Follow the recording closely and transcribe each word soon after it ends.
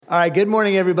All right, good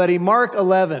morning, everybody. Mark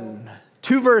 11,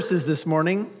 2 verses this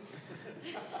morning.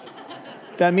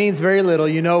 That means very little.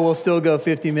 You know we'll still go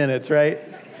 50 minutes, right?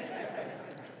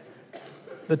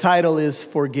 The title is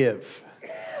Forgive.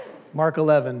 Mark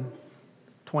 11,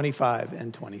 25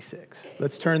 and 26.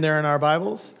 Let's turn there in our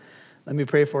Bibles. Let me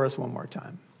pray for us one more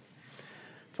time.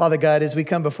 Father God, as we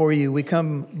come before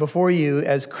you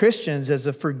as Christians, as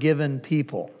a forgiven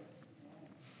people.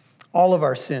 All of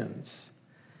our sins,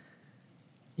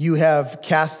 you have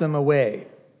cast them away.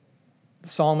 The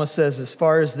psalmist says, as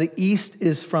far as the east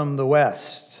is from the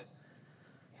west,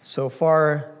 so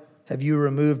far have you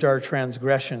removed our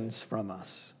transgressions from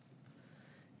us.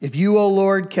 If you, O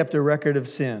Lord, kept a record of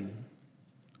sin,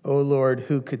 O Lord,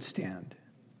 who could stand?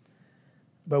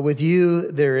 But with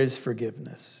you there is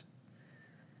forgiveness.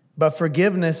 But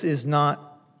forgiveness is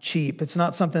not cheap. It's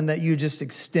not something that you just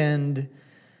extend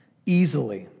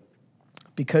easily.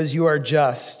 Because you are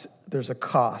just, there's a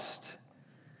cost.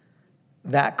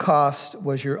 That cost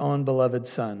was your own beloved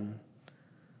Son,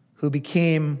 who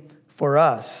became for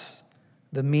us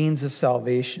the means of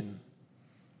salvation.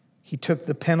 He took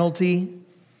the penalty.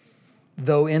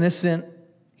 Though innocent,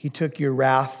 he took your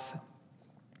wrath.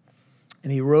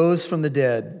 And he rose from the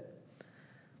dead.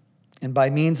 And by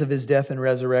means of his death and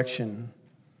resurrection,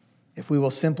 if we will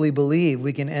simply believe,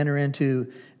 we can enter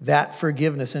into that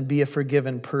forgiveness and be a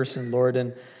forgiven person, Lord.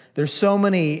 And there's so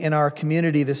many in our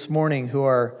community this morning who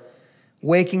are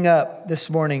waking up this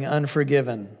morning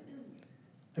unforgiven.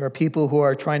 There are people who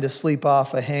are trying to sleep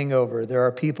off a hangover. There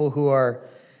are people who are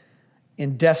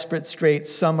in desperate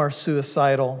straits. Some are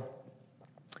suicidal.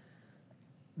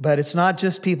 But it's not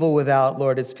just people without,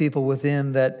 Lord. It's people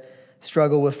within that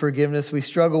struggle with forgiveness. We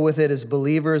struggle with it as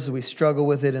believers. We struggle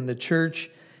with it in the church,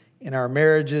 in our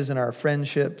marriages, in our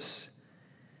friendships.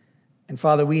 And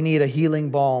Father, we need a healing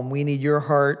balm. We need your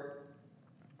heart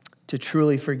to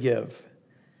truly forgive.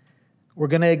 We're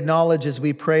going to acknowledge as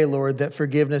we pray, Lord, that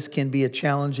forgiveness can be a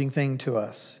challenging thing to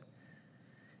us.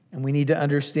 And we need to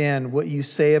understand what you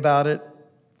say about it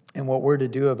and what we're to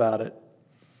do about it.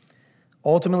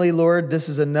 Ultimately, Lord, this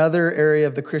is another area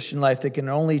of the Christian life that can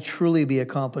only truly be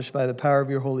accomplished by the power of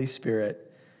your Holy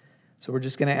Spirit. So we're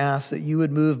just going to ask that you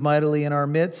would move mightily in our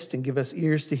midst and give us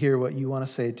ears to hear what you want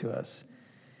to say to us.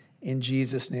 In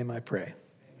Jesus' name I pray.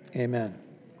 Amen.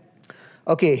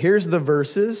 Okay, here's the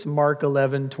verses, Mark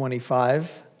 11,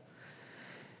 25.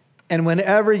 And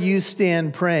whenever you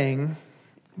stand praying,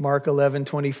 Mark 11,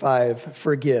 25,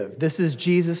 forgive. This is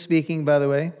Jesus speaking, by the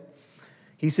way.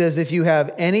 He says, if you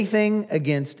have anything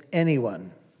against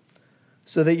anyone,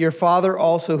 so that your Father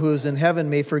also who is in heaven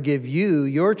may forgive you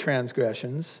your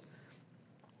transgressions.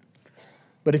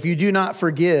 But if you do not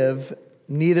forgive,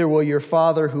 neither will your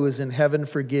Father who is in heaven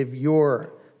forgive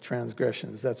your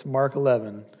transgressions. That's Mark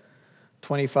 11,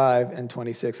 25 and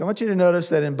 26. I want you to notice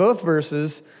that in both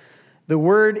verses, the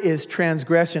word is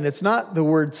transgression. It's not the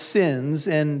word sins,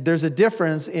 and there's a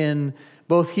difference in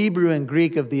both Hebrew and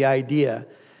Greek of the idea.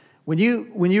 When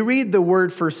you read the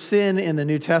word for sin in the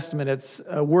New Testament, it's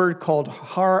a word called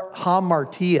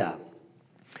hamartia.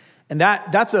 And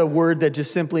that's a word that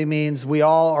just simply means we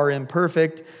all are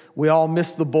imperfect. We all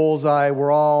miss the bullseye.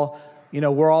 We're all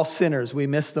sinners. We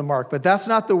miss the mark. But that's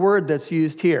not the word that's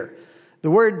used here.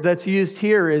 The word that's used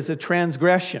here is a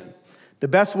transgression. The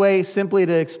best way simply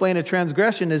to explain a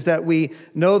transgression is that we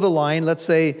know the line. Let's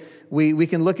say we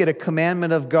can look at a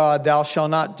commandment of God, thou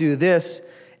shalt not do this,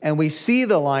 and we see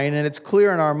the line and it's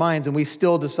clear in our minds and we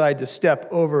still decide to step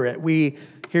over it.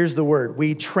 Here's the word,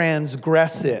 we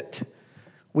transgress it.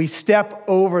 We step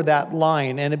over that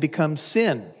line and it becomes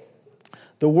sin.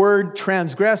 The word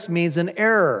transgress means an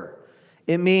error.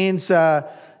 It means to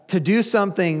do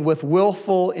something with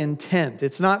willful intent.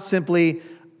 It's not simply,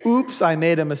 oops, I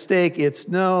made a mistake. It's,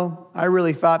 no, I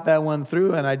really thought that one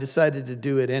through and I decided to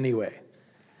do it anyway.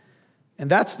 And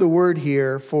that's the word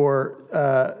here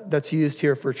that's used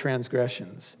here for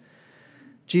transgressions.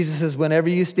 Jesus says, whenever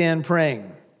you stand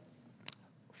praying,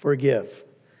 forgive.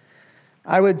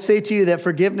 I would say to you that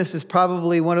forgiveness is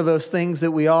probably one of those things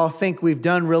that we all think we've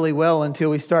done really well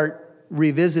until we start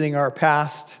revisiting our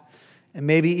past and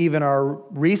maybe even our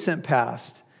recent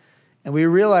past. And we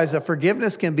realize that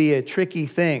forgiveness can be a tricky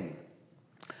thing.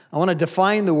 I want to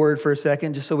define the word for a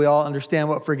second just so we all understand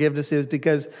what forgiveness is,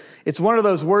 because it's one of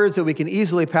those words that we can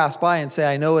easily pass by and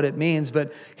say, I know what it means.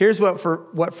 But here's what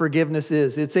forgiveness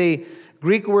is. It's a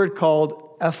Greek word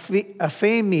called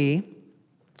aphemi.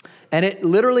 And it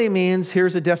literally means,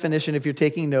 here's a definition if you're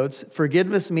taking notes,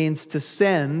 forgiveness means to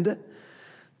send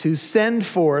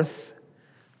forth,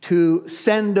 to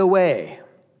send away.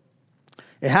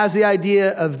 It has the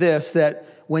idea of this, that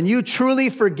when you truly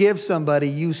forgive somebody,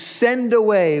 you send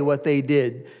away what they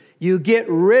did. You get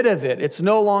rid of it. It's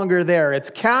no longer there. It's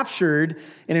captured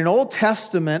in an Old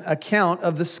Testament account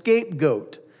of the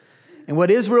scapegoat. And what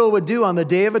Israel would do on the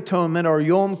Day of Atonement, or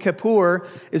Yom Kippur,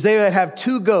 is they would have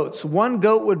two goats. One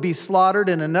goat would be slaughtered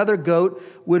and another goat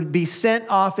would be sent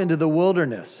off into the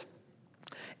wilderness.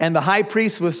 And the high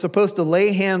priest was supposed to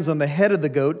lay hands on the head of the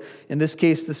goat, in this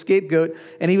case the scapegoat,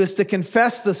 and he was to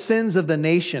confess the sins of the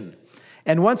nation.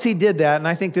 And once he did that, and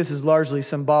I think this is largely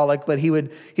symbolic, but he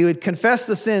would confess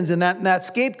the sins, and that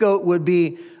scapegoat would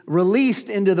be released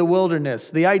into the wilderness.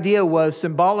 The idea was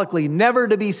symbolically never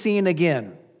to be seen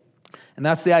again. And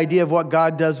that's the idea of what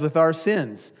God does with our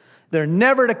sins. They're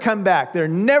never to come back. They're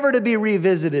never to be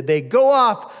revisited. They go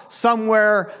off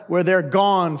somewhere where they're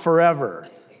gone forever.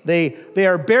 They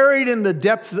are buried in the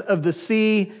depth of the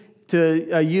sea,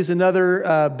 to use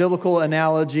another biblical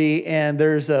analogy, and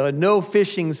there's a no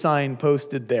fishing sign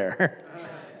posted there,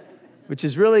 which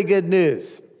is really good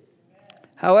news.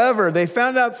 However, they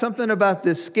found out something about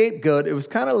this scapegoat. It was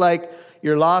kind of like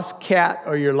your lost cat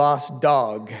or your lost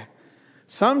dog.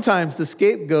 Sometimes the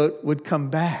scapegoat would come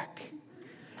back,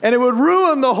 and it would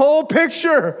ruin the whole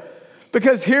picture,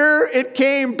 because here it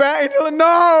came back,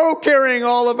 no, carrying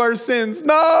all of our sins,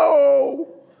 no.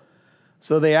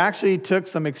 So they actually took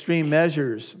some extreme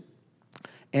measures.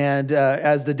 And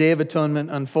as the Day of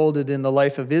Atonement unfolded in the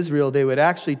life of Israel, they would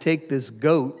actually take this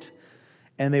goat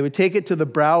and they would take it to the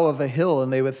brow of a hill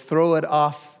and they would throw it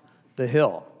off the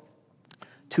hill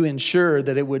to ensure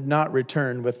that it would not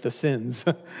return with the sins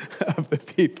of the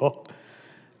people.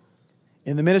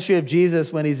 In the ministry of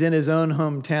Jesus, when he's in his own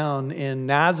hometown in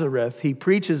Nazareth, he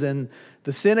preaches in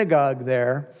the synagogue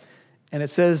there. And it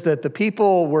says that the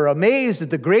people were amazed at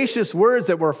the gracious words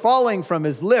that were falling from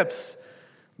his lips.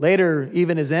 Later,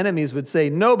 even his enemies would say,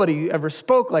 nobody ever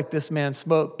spoke like this man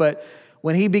spoke. But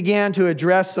when he began to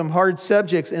address some hard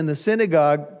subjects in the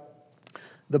synagogue,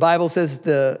 the Bible says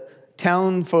the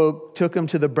town folk took him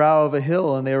to the brow of a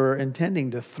hill and they were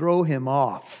intending to throw him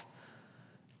off.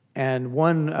 And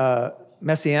one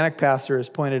Messianic pastor has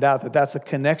pointed out that that's a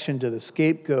connection to the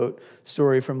scapegoat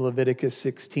story from Leviticus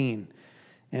 16.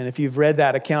 And if you've read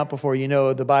that account before, you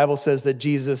know the Bible says that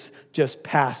Jesus just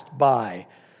passed by.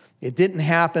 It didn't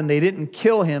happen. They didn't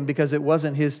kill him because it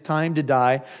wasn't his time to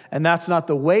die. And that's not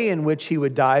the way in which he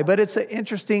would die. But it's an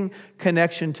interesting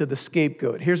connection to the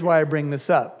scapegoat. Here's why I bring this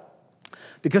up.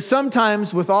 Because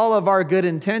sometimes with all of our good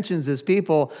intentions as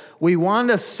people, we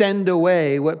want to send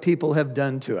away what people have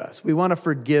done to us. We want to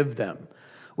forgive them.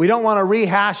 We don't want to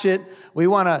rehash it. We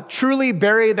want to truly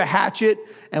bury the hatchet,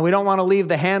 and we don't want to leave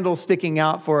the handle sticking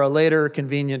out for a later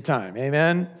convenient time.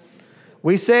 Amen?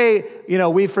 We say,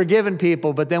 we've forgiven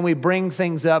people, but then we bring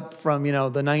things up from, the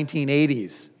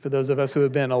 1980s, for those of us who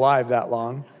have been alive that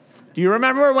long. Do you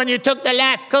remember when you took the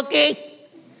last cookie?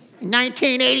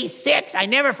 1986. I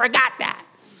never forgot that.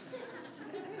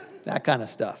 That kind of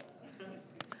stuff.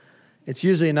 It's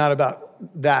usually not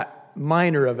about that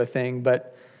minor of a thing,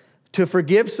 but to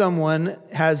forgive someone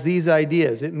has these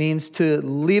ideas. It means to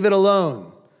leave it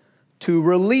alone, to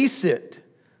release it,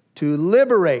 to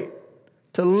liberate,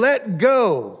 to let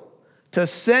go, to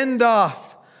send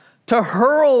off, to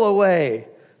hurl away,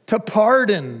 to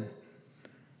pardon,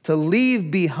 to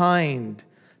leave behind,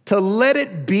 to let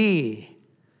it be,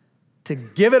 to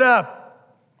give it up.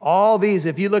 All these,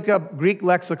 if you look up Greek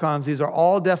lexicons, these are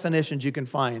all definitions you can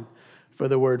find for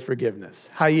the word forgiveness.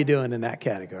 How you doing in that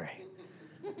category?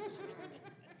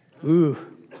 Ooh.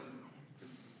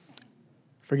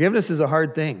 Forgiveness is a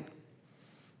hard thing.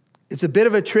 It's a bit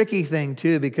of a tricky thing,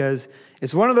 too, because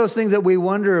it's one of those things that we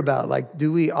wonder about. Like,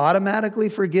 do we automatically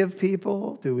forgive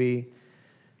people?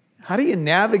 How do you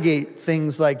navigate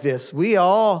things like this? We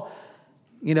all,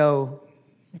 it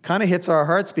kind of hits our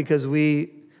hearts because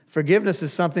forgiveness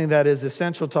is something that is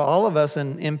essential to all of us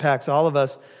and impacts all of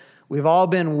us. We've all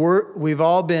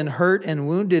been hurt and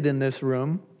wounded in this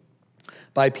room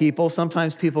by people,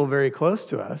 sometimes people very close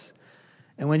to us.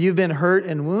 And when you've been hurt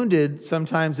and wounded,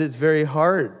 sometimes it's very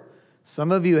hard.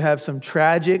 Some of you have some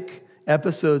tragic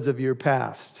episodes of your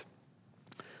past.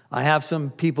 I have some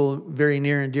people very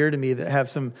near and dear to me that have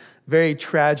some very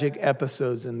tragic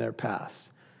episodes in their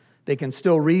past. They can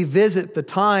still revisit the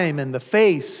time and the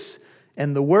face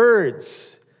and the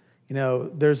words.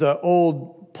 There's an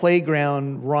old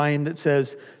playground rhyme that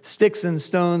says, sticks and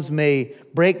stones may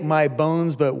break my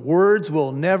bones, but words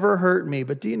will never hurt me.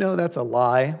 But do you know that's a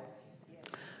lie?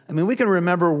 I mean, we can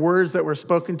remember words that were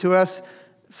spoken to us,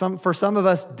 for some of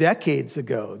us decades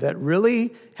ago, that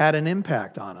really had an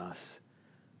impact on us.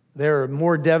 They're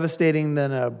more devastating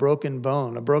than a broken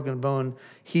bone. A broken bone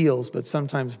heals, but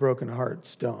sometimes broken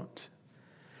hearts don't.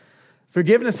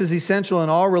 Forgiveness is essential in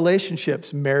all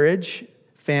relationships, marriage,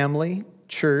 family,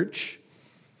 church.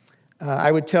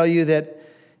 I would tell you that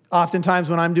oftentimes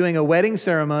when I'm doing a wedding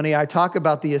ceremony, I talk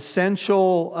about the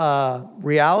essential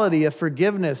reality of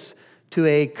forgiveness to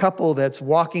a couple that's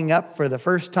walking up for the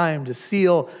first time to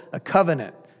seal a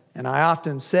covenant. And I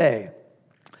often say,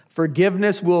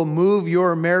 forgiveness will move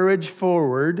your marriage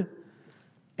forward,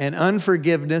 and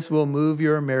unforgiveness will move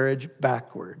your marriage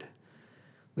backward.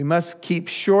 We must keep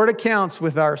short accounts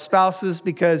with our spouses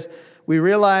because we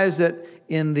realize that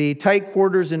in the tight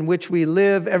quarters in which we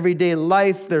live, everyday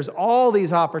life, there's all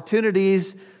these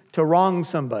opportunities to wrong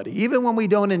somebody, even when we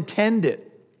don't intend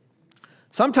it.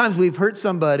 Sometimes we've hurt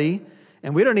somebody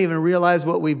and we don't even realize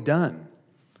what we've done.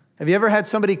 Have you ever had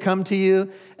somebody come to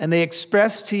you and they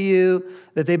express to you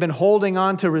that they've been holding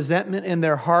on to resentment in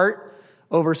their heart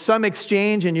over some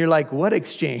exchange, and you're like, what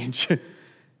exchange?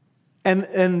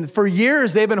 And for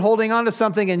years, they've been holding on to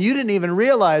something and you didn't even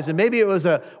realize. And maybe it was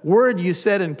a word you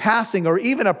said in passing or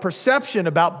even a perception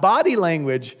about body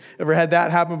language. Ever had that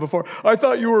happen before? I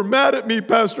thought you were mad at me,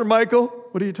 Pastor Michael.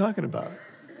 What are you talking about?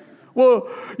 Well,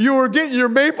 you were getting your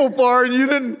maple bar and you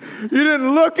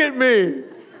didn't look at me.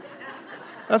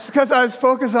 That's because I was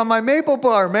focused on my maple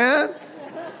bar, man.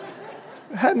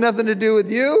 It had nothing to do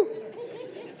with you.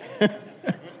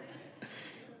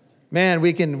 Man,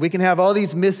 we can have all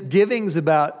these misgivings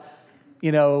about,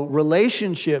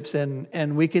 relationships,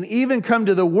 and we can even come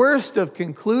to the worst of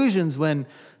conclusions when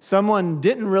someone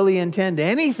didn't really intend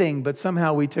anything, but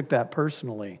somehow we took that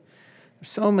personally.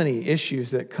 There's so many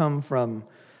issues that come from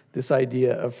this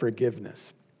idea of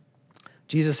forgiveness.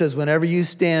 Jesus says, whenever you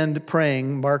stand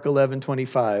praying, Mark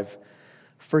 11:25,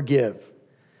 forgive.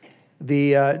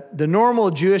 The normal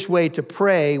Jewish way to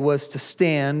pray was to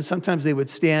stand. Sometimes they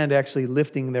would stand actually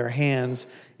lifting their hands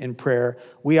in prayer.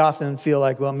 We often feel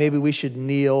like, well, maybe we should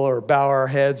kneel or bow our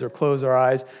heads or close our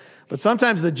eyes. But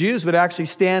sometimes the Jews would actually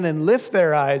stand and lift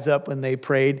their eyes up when they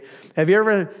prayed. Have you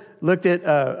ever looked at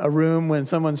a room when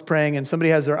someone's praying and somebody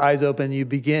has their eyes open, you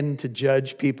begin to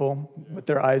judge people with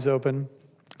their eyes open?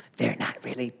 They're not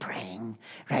really praying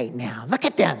right now. Look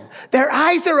at them. Their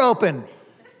eyes are open.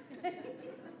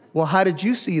 Well, how did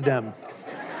you see them?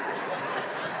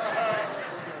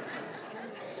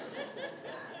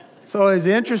 It's always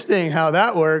interesting how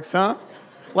that works, huh?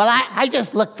 Well, I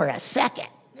just looked for a second.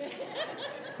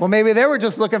 Well, maybe they were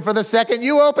just looking for the second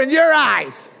you opened your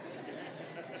eyes.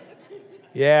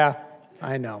 Yeah,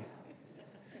 I know.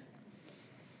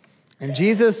 And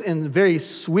Jesus, in very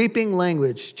sweeping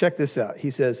language, check this out.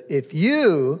 He says,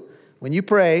 when you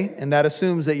pray, and that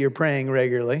assumes that you're praying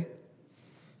regularly,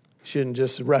 shouldn't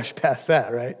just rush past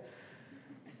that, right?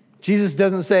 Jesus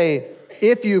doesn't say,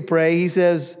 if you pray. He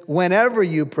says, whenever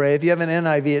you pray. If you have an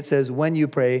NIV, it says, when you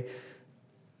pray.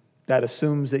 That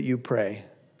assumes that you pray.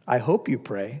 I hope you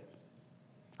pray.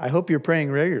 I hope you're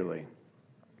praying regularly.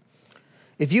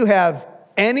 If you have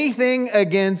anything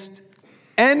against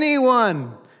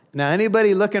anyone, now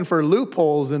anybody looking for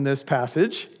loopholes in this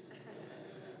passage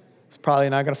is probably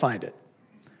not going to find it.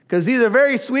 Because these are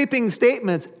very sweeping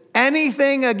statements.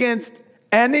 Anything against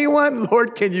anyone?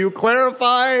 Lord, can you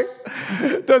clarify?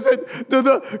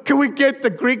 Can we get the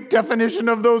Greek definition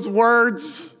of those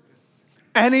words?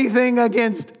 Anything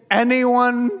against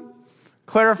anyone?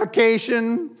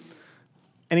 Clarification?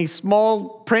 Any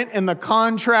small print in the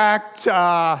contract?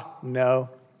 No,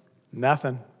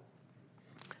 nothing.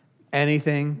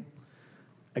 Anything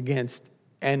against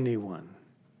anyone,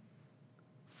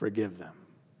 forgive them.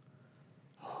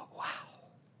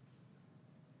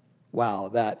 Wow,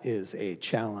 that is a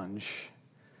challenge.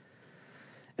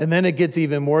 And then it gets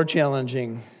even more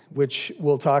challenging, which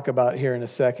we'll talk about here in a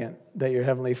second, that your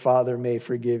Heavenly Father may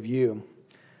forgive you.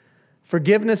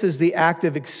 Forgiveness is the act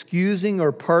of excusing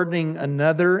or pardoning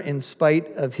another in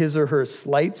spite of his or her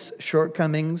slights,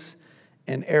 shortcomings,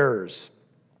 and errors.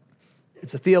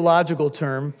 It's a theological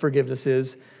term, forgiveness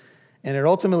is, and it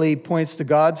ultimately points to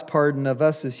God's pardon of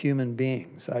us as human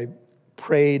beings. I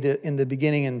prayed in the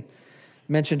beginning and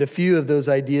mentioned a few of those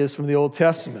ideas from the Old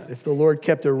Testament. If the Lord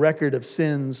kept a record of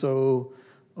sins, O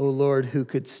Lord, who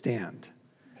could stand?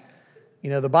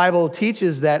 The Bible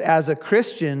teaches that as a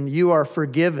Christian, you are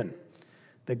forgiven,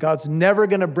 that God's never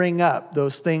going to bring up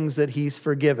those things that he's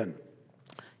forgiven.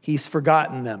 He's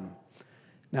forgotten them.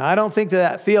 Now, I don't think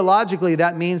that theologically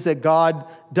that means that God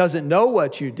doesn't know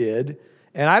what you did,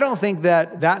 and I don't think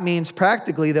that means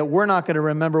practically that we're not going to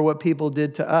remember what people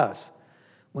did to us.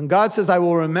 When God says, I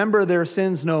will remember their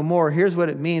sins no more, here's what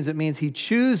it means. It means he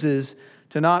chooses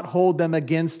to not hold them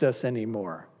against us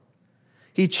anymore.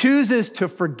 He chooses to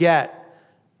forget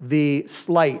the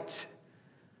slight,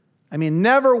 I mean,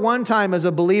 never one time as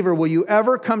a believer will you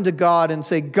ever come to God and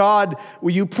say, God,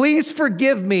 will you please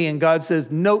forgive me? And God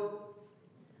says, nope.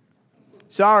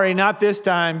 Sorry, not this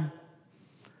time.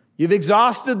 You've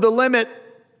exhausted the limit.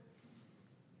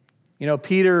 You know,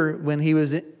 Peter, when he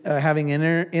was having an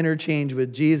interchange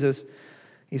with Jesus,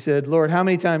 he said, Lord, how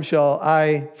many times shall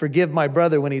I forgive my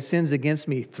brother when he sins against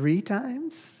me? 3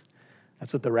 times?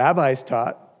 That's what the rabbis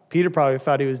taught. Peter probably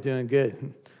thought he was doing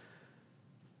good.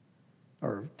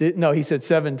 No, he said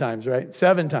 7 times, right?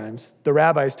 7 times. The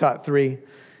rabbis taught 3.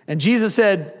 And Jesus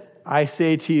said, I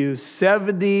say to you,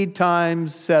 70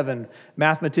 times 7.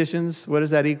 Mathematicians, what does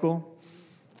that equal?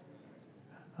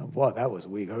 Well, that was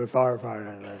weak. Do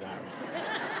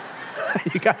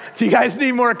you guys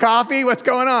need more coffee? What's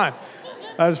going on?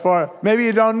 Maybe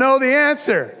you don't know the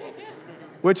answer,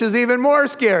 which is even more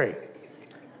scary.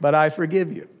 But I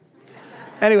forgive you.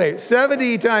 Anyway,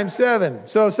 70 times 7.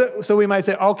 So we might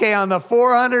say, okay, on the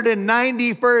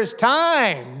 491st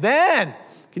time, then,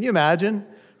 can you imagine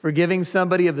forgiving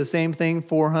somebody of the same thing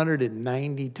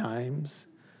 490 times?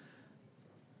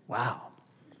 Wow.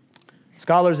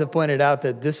 Scholars have pointed out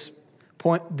that this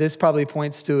probably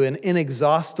points to an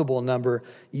inexhaustible number,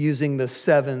 using the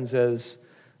 7s as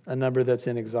a number that's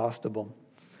inexhaustible.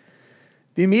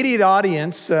 The immediate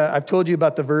audience, I've told you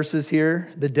about the verses here,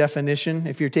 the definition.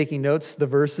 If you're taking notes, the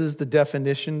verses, the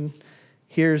definition,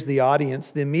 here's the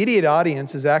audience. The immediate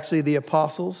audience is actually the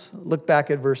apostles. Look back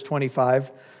at verse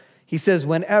 25. He says,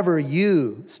 whenever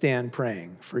you stand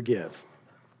praying, forgive.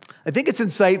 I think it's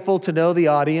insightful to know the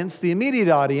audience, the immediate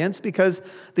audience, because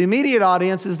the immediate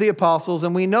audience is the apostles,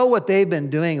 and we know what they've been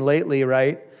doing lately,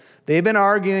 right? They've been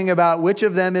arguing about which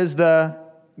of them is the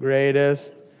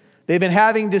greatest. They've been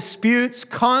having disputes,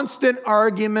 constant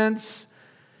arguments.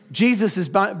 Jesus has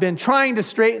been trying to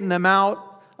straighten them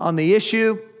out on the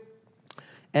issue.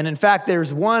 And in fact,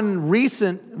 there's one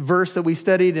recent verse that we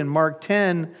studied in Mark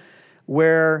 10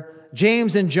 where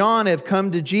James and John have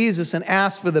come to Jesus and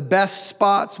asked for the best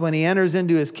spots when he enters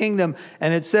into his kingdom.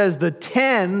 And it says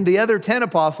the other 10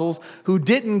 apostles who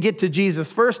didn't get to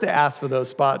Jesus first to ask for those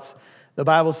spots, the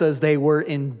Bible says they were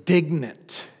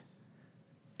indignant,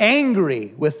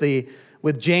 angry with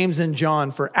James and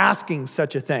John for asking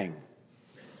such a thing.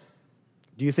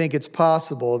 Do you think it's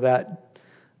possible that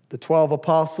the 12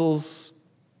 apostles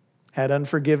had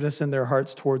unforgiveness in their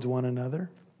hearts towards one another?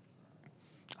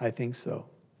 I think so.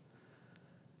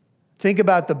 Think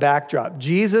about the backdrop.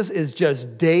 Jesus is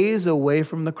just days away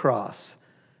from the cross.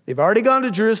 They've already gone to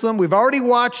Jerusalem. We've already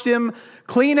watched him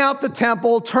clean out the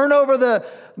temple, turn over the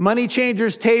money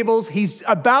changers' tables. He's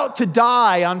about to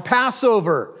die on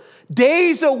Passover,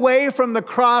 days away from the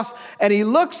cross, and he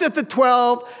looks at the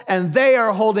 12, and they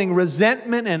are holding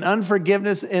resentment and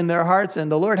unforgiveness in their hearts,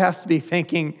 and the Lord has to be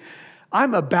thinking,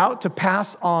 I'm about to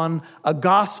pass on a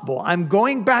gospel. I'm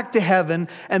going back to heaven,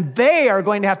 and they are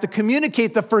going to have to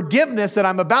communicate the forgiveness that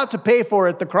I'm about to pay for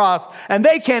at the cross, and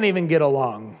they can't even get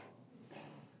along.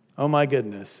 Oh my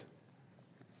goodness.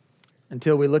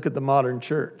 Until we look at the modern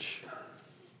church.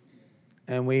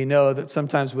 And we know that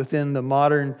sometimes within the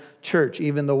modern church,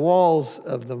 even the walls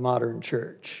of the modern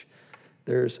church,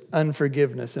 there's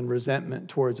unforgiveness and resentment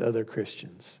towards other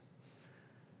Christians.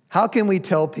 How can we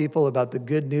tell people about the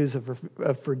good news of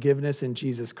forgiveness in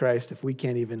Jesus Christ if we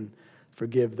can't even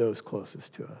forgive those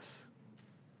closest to us?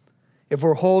 If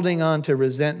we're holding on to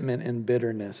resentment and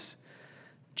bitterness,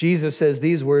 Jesus says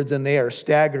these words, and they are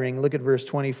staggering. Look at verse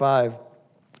 25.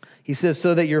 He says,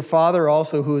 so that your Father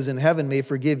also who is in heaven may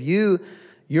forgive you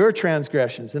your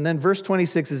transgressions. And then verse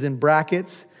 26 is in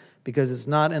brackets because it's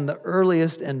not in the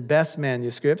earliest and best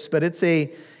manuscripts, but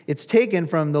it's taken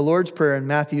from the Lord's Prayer in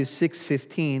Matthew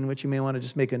 6:15, which you may want to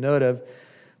just make a note of.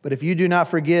 But if you do not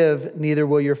forgive, neither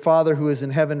will your Father who is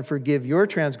in heaven forgive your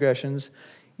transgressions.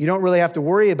 You don't really have to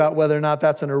worry about whether or not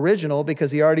that's an original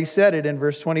because he already said it in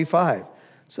verse 25.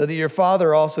 So that your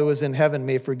Father also who is in heaven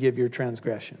may forgive your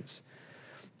transgressions.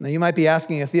 Now you might be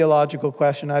asking a theological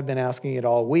question. I've been asking it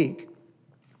all week.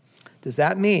 Does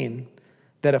that mean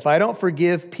that if I don't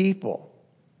forgive people,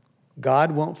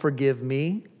 God won't forgive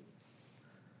me?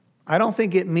 I don't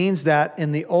think it means that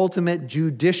in the ultimate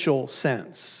judicial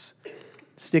sense.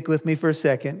 Stick with me for a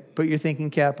second. Put your thinking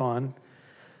cap on.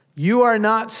 You are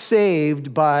not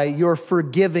saved by your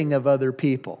forgiving of other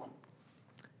people.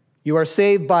 You are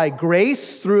saved by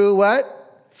grace through what?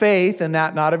 Faith, and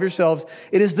that not of yourselves.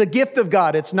 It is the gift of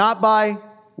God. It's not by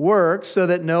works so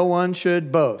that no one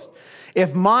should boast.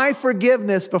 If my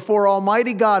forgiveness before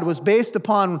Almighty God was based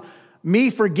upon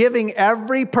me forgiving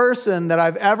every person that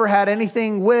I've ever had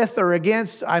anything with or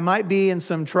against, I might be in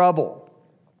some trouble.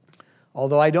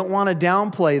 Although I don't want to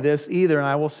downplay this either, and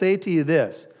I will say to you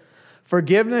this.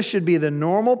 Forgiveness should be the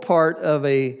normal part of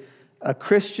a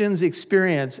Christian's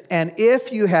experience. And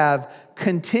if you have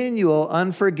continual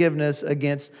unforgiveness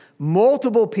against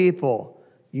multiple people,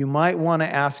 you might want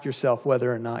to ask yourself whether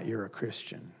or not you're a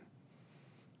Christian.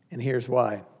 And here's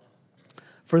why.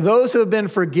 For those who have been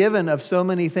forgiven of so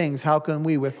many things, how can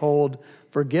we withhold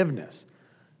forgiveness?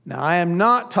 Now, I am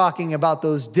not talking about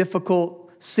those difficult,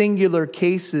 singular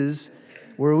cases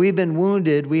where we've been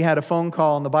wounded. We had a phone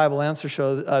call on the Bible Answer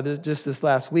Show just this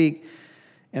last week,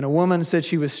 and a woman said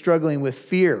she was struggling with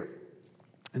fear.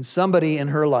 And somebody in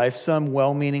her life, some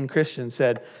well-meaning Christian,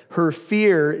 said her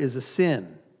fear is a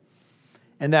sin,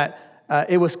 and that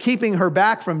it was keeping her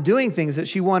back from doing things that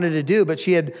she wanted to do, but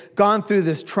she had gone through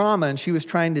this trauma and she was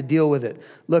trying to deal with it.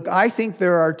 Look, I think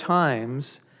there are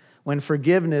times when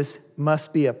forgiveness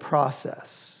must be a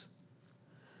process.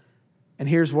 And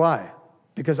here's why.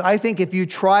 Because I think if you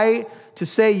try to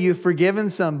say you've forgiven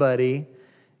somebody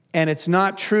and it's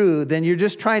not true, then you're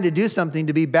just trying to do something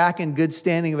to be back in good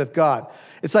standing with God.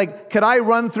 It's like, could I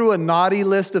run through a naughty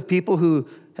list of people who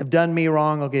have done me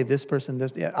wrong? Okay, this person,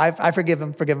 this, yeah, I forgive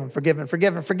him, forgive him, forgive him,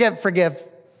 forgive him, forgive.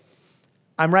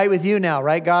 I'm right with you now,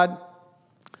 right, God?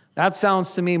 That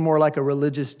sounds to me more like a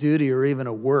religious duty or even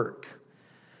a work.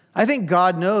 I think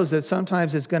God knows that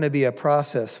sometimes it's going to be a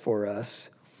process for us,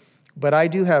 but I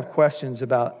do have questions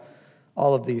about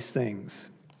all of these things.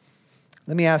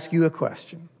 Let me ask you a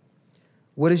question.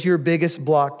 What is your biggest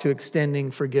block to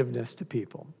extending forgiveness to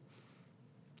people?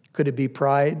 Could it be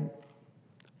pride,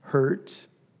 hurt,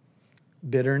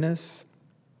 bitterness?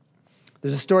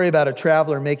 There's a story about a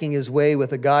traveler making his way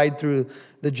with a guide through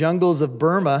the jungles of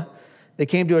Burma. They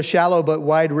came to a shallow but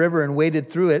wide river and waded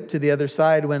through it to the other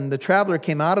side. When the traveler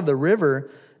came out of the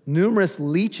river, numerous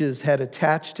leeches had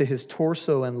attached to his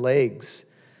torso and legs.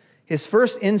 His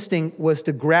first instinct was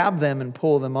to grab them and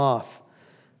pull them off.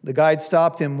 The guide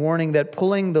stopped him, warning that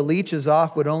pulling the leeches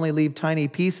off would only leave tiny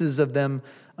pieces of them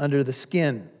under the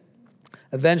skin.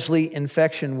 Eventually,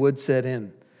 infection would set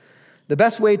in. The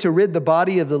best way to rid the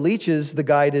body of the leeches, the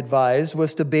guide advised,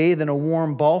 was to bathe in a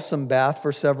warm balsam bath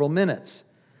for several minutes.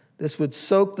 This would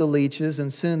soak the leeches,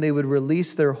 and soon they would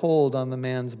release their hold on the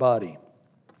man's body.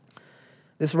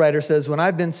 This writer says, when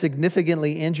I've been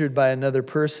significantly injured by another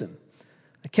person,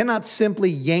 I cannot simply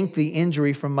yank the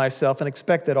injury from myself and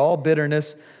expect that all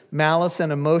bitterness, malice,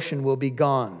 and emotion will be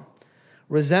gone.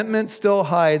 Resentment still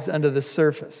hides under the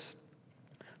surface.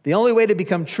 The only way to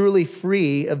become truly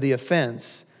free of the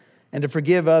offense and to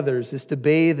forgive others is to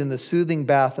bathe in the soothing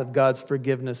bath of God's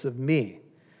forgiveness of me.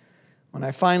 When I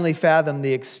finally fathom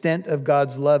the extent of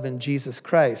God's love in Jesus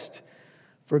Christ,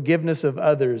 forgiveness of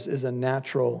others is a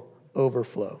natural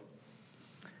overflow.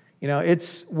 You know,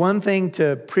 it's one thing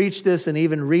to preach this and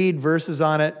even read verses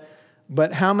on it,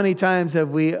 but how many times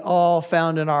have we all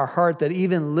found in our heart that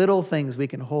even little things we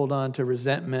can hold on to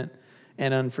resentment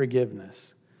and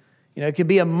unforgiveness? You know, it could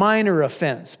be a minor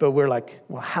offense, but we're like,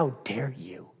 well, how dare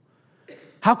you?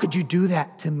 How could you do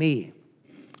that to me?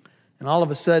 And all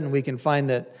of a sudden we can find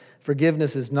that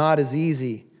forgiveness is not as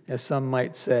easy as some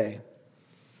might say.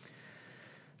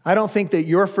 I don't think that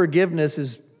your forgiveness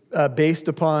is based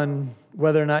upon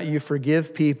whether or not you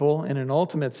forgive people in an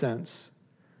ultimate sense.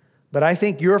 But I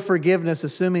think your forgiveness,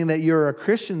 assuming that you're a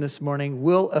Christian this morning,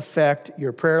 will affect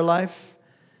your prayer life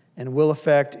and will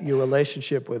affect your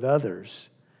relationship with others.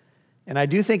 And I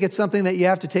do think it's something that you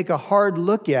have to take a hard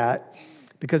look at,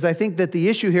 because I think that the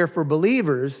issue here for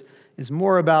believers is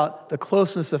more about the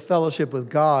closeness of fellowship with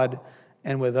God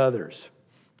and with others.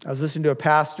 I was listening to a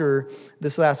pastor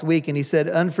this last week, and he said,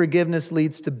 unforgiveness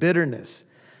leads to bitterness,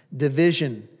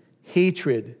 division,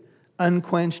 hatred,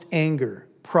 unquenched anger,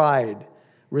 pride,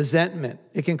 resentment.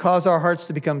 It can cause our hearts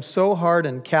to become so hard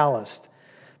and calloused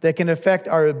that can affect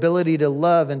our ability to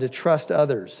love and to trust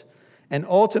others. And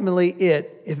ultimately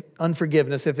if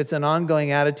unforgiveness, if it's an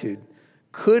ongoing attitude,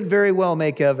 could very well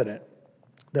make evident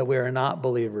that we are not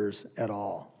believers at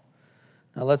all.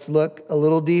 Now let's look a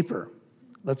little deeper.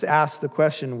 Let's ask the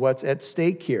question, what's at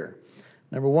stake here?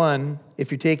 Number one,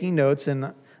 if you're taking notes,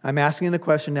 and I'm asking the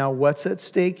question now, what's at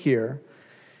stake here?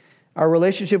 Our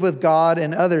relationship with God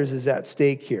and others is at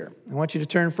stake here. I want you to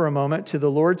turn for a moment to the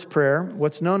Lord's Prayer,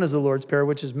 what's known as the Lord's Prayer,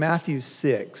 which is Matthew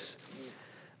 6.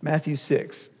 Matthew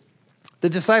 6. The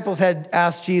disciples had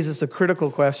asked Jesus a critical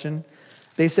question.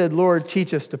 They said, Lord,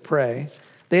 teach us to pray.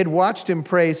 They had watched him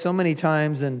pray so many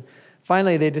times, and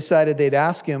finally they decided they'd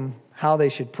ask him how they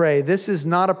should pray. This is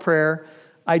not a prayer,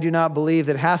 I do not believe,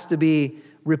 that has to be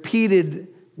repeated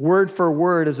word for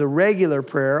word as a regular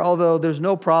prayer, although there's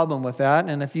no problem with that.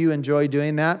 And if you enjoy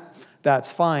doing that, that's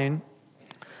fine.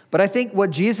 But I think what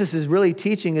Jesus is really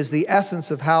teaching is the essence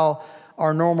of how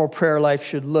our normal prayer life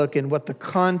should look and what the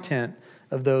content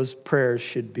of those prayers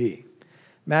should be.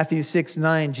 Matthew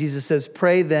 6:9, Jesus says,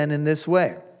 "Pray then in this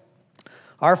way.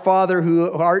 Our Father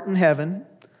who art in heaven,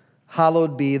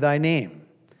 hallowed be thy name.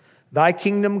 Thy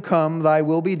kingdom come, thy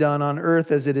will be done on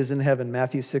earth as it is in heaven."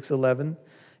 Matthew 6:11.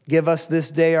 "Give us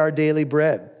this day our daily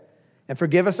bread, and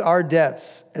forgive us our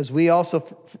debts as we also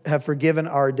have forgiven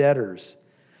our debtors.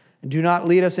 And do not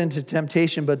lead us into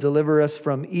temptation, but deliver us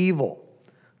from evil.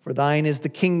 For thine is the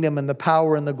kingdom and the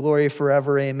power and the glory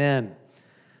forever. Amen.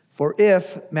 For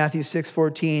if," Matthew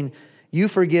 6:14, "you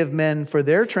forgive men for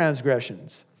their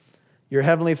transgressions, your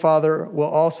heavenly Father will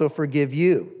also forgive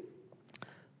you.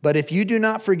 But if you do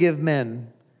not forgive men,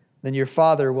 then your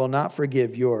Father will not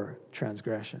forgive your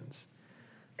transgressions."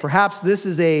 Perhaps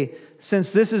since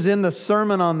this is in the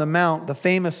Sermon on the Mount, the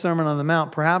famous Sermon on the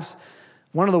Mount, perhaps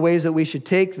one of the ways that we should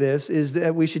take this is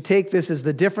that we should take this as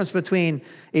the difference between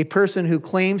a person who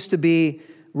claims to be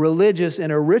religious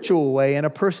in a ritual way and a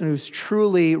person who's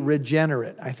truly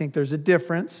regenerate. I think there's a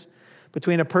difference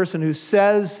between a person who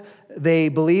says they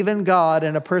believe in God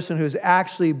and a person who's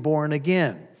actually born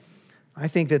again. I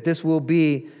think that this will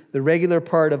be the regular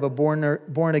part of a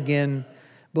born again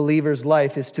believer's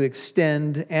life, is to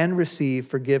extend and receive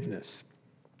forgiveness.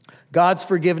 God's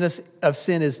forgiveness of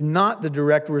sin is not the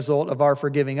direct result of our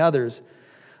forgiving others,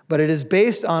 but it is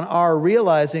based on our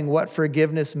realizing what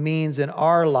forgiveness means in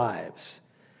our lives.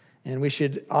 And we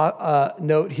should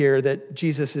note here that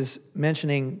Jesus is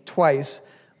mentioning twice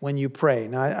when you pray.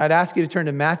 Now, I'd ask you to turn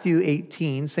to Matthew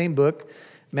 18, same book,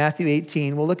 Matthew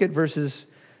 18. We'll look at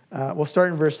we'll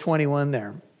start in verse 21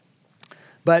 there.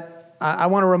 But I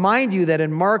want to remind you that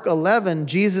in Mark 11,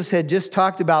 Jesus had just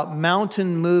talked about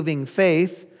mountain-moving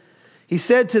faith. He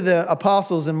said to the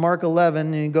apostles in Mark 11,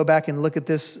 and you can go back and look at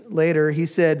this later, he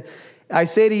said, "I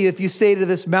say to you, if you say to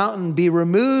this mountain, be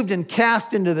removed and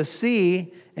cast into the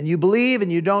sea, and you believe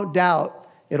and you don't doubt,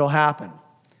 it'll happen."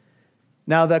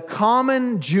 Now, the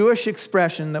common Jewish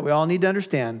expression that we all need to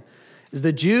understand is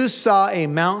the Jews saw a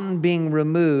mountain being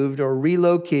removed or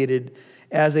relocated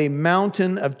as a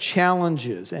mountain of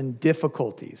challenges and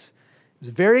difficulties. It was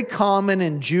very common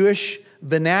in Jewish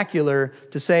vernacular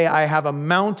to say, "I have a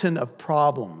mountain of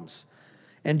problems."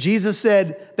 And Jesus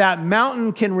said that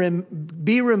mountain can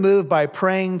be removed by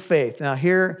praying faith. Now,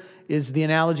 here is the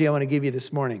analogy I want to give you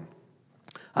this morning.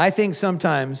 I think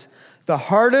sometimes the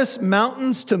hardest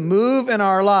mountains to move in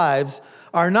our lives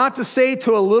are not to say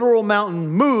to a literal mountain,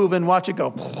 "Move," and watch it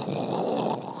go.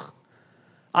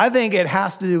 I think it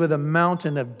has to do with a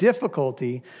mountain of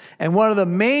difficulty. And one of the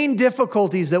main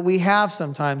difficulties that we have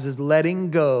sometimes is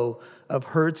letting go of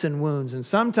hurts and wounds. And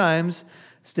sometimes,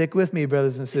 stick with me,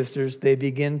 brothers and sisters, they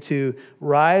begin to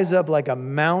rise up like a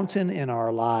mountain in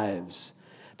our lives.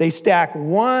 They stack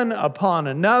one upon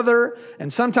another,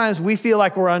 and sometimes we feel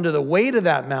like we're under the weight of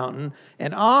that mountain,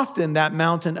 and often that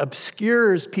mountain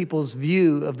obscures people's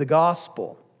view of the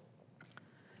gospel.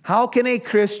 How can a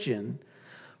Christian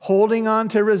holding on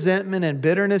to resentment and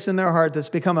bitterness in their heart that's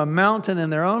become a mountain in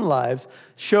their own lives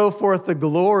show forth the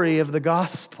glory of the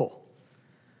gospel?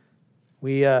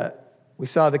 We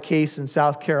saw the case in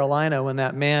South Carolina when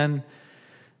that man,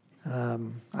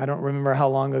 I don't remember how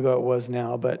long ago it was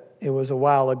now, but it was a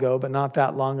while ago, but not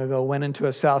that long ago, went into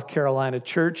a South Carolina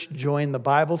church, joined the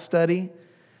Bible study,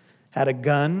 had a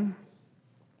gun,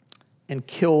 and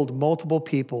killed multiple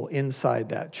people inside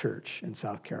that church in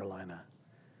South Carolina.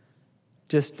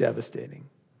 Just devastating.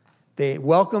 They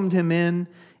welcomed him in.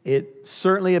 It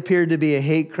certainly appeared to be a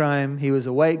hate crime. He was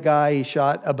a white guy. He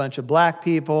shot a bunch of black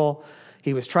people.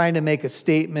 He was trying to make a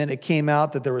statement. It came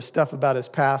out that there was stuff about his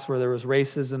past where there was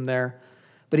racism there.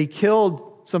 But he killed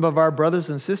some of our brothers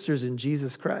and sisters in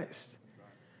Jesus Christ.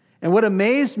 And what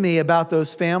amazed me about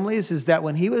those families is that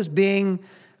when he was in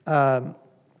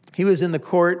the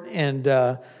court and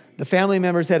the family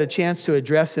members had a chance to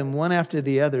address him one after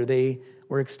the other, they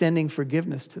were extending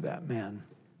forgiveness to that man.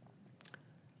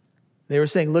 They were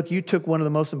saying, "Look, you took one of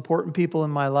the most important people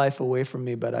in my life away from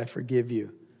me, but I forgive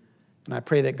you. And I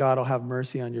pray that God will have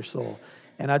mercy on your soul."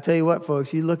 And I tell you what,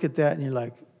 folks, you look at that and you're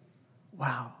like,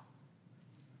 wow.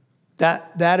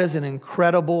 That is an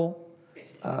incredible,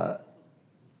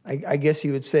 I guess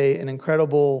you would say, an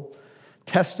incredible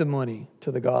testimony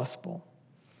to the gospel.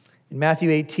 In Matthew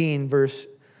 18, verse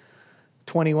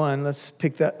 21, let's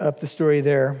pick up the story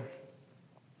there.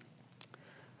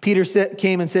 Peter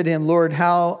came and said to him, "Lord,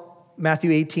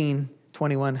 Matthew 18,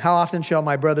 21, how often shall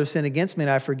my brother sin against me and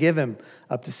I forgive him?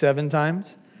 Up to 7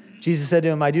 times? Jesus said to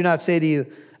him, "I do not say to you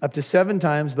up to 7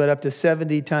 times, but up to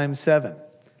 70 times 7.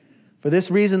 For this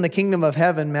reason, the kingdom of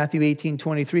heaven," Matthew 18,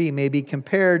 23, "may be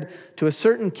compared to a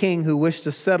certain king who wished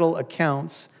to settle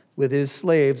accounts with his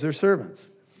slaves or servants.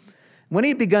 When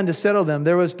he had begun to settle them,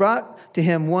 there was brought to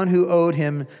him one who owed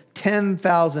him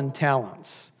 10,000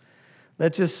 talents.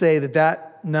 Let's just say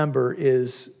that number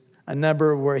is a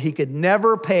number where he could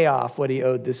never pay off what he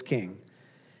owed this king.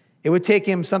 It would take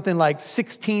him something like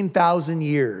 16,000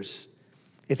 years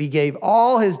if he gave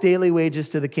all his daily wages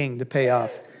to the king to pay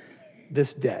off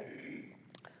this debt.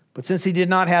 But since he did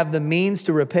not have the means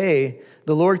to repay,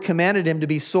 the Lord commanded him to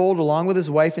be sold along with his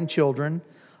wife and children,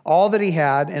 all that he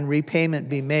had, and repayment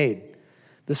be made.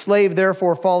 The slave,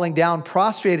 therefore, falling down,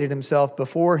 prostrated himself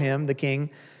before him, the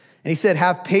king, and he said,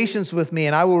 "Have patience with me,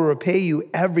 and I will repay you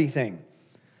everything."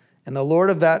 And the Lord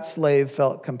of that slave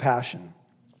felt compassion.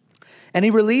 And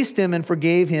he released him and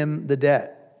forgave him the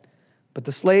debt. But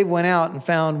the slave went out and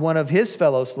found one of his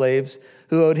fellow slaves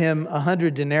who owed him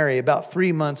 100 denarii, about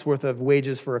 3 months' worth of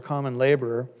wages for a common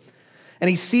laborer. And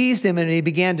he seized him and he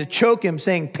began to choke him,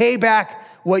 saying, "Pay back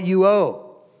what you owe."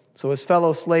 So his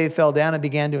fellow slave fell down and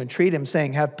began to entreat him,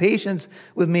 saying, "Have patience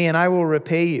with me, and I will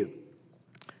repay you."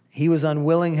 He was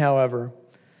unwilling, however.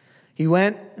 He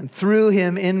went and threw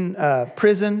him in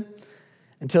prison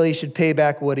until he should pay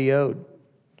back what he owed.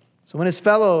 So when his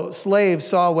fellow slaves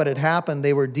saw what had happened,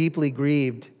 they were deeply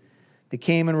grieved. They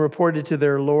came and reported to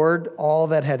their Lord all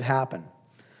that had happened.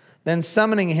 Then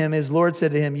summoning him, his Lord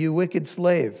said to him, "You wicked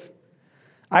slave,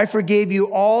 I forgave you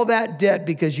all that debt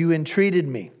because you entreated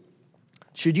me.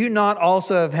 Should you not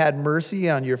also have had mercy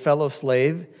on your fellow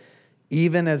slave,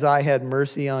 even as I had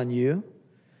mercy on you?"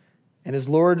 And his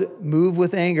Lord, moved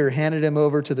with anger, handed him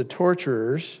over to the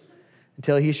torturers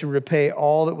until he should repay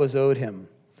all that was owed him.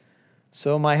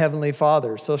 So shall my heavenly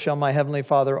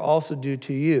Father also do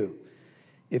to you,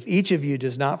 if each of you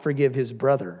does not forgive his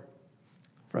brother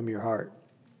from your heart.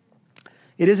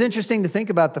 It is interesting to think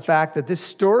about the fact that this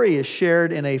story is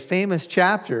shared in a famous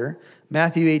chapter,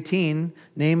 Matthew 18,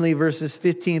 namely verses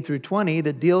 15 through 20,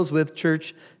 that deals with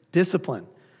church discipline.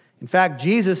 In fact,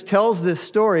 Jesus tells this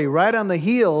story right on the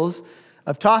heels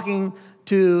of talking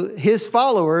to his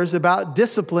followers about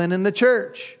discipline in the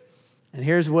church. And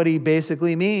here's what he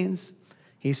basically means.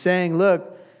 He's saying,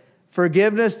 look,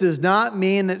 forgiveness does not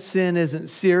mean that sin isn't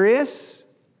serious.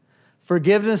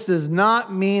 Forgiveness does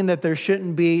not mean that there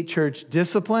shouldn't be church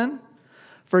discipline.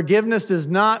 Forgiveness does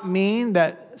not mean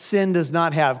that sin does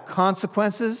not have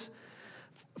consequences.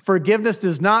 Forgiveness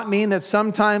does not mean that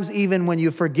sometimes even when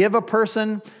you forgive a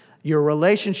person, your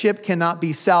relationship cannot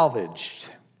be salvaged.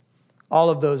 All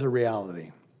of those are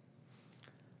reality.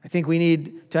 I think we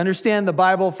need to understand the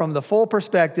Bible from the full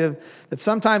perspective that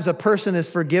sometimes a person is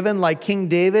forgiven like King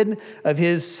David of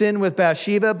his sin with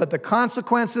Bathsheba, but the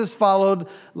consequences followed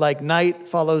like night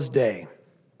follows day.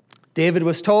 David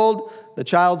was told, the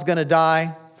child's going to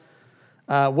die.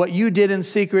 What you did in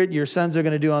secret, your sons are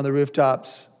going to do on the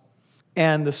rooftops.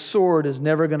 And the sword is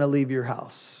never going to leave your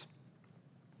house.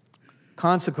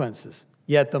 Consequences.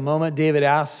 Yet the moment David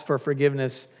asked for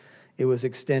forgiveness, it was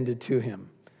extended to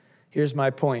him. Here's my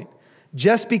point.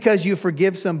 Just because you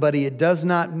forgive somebody, it does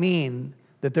not mean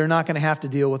that they're not going to have to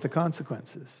deal with the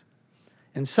consequences.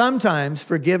 And sometimes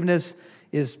forgiveness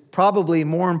is probably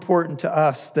more important to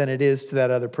us than it is to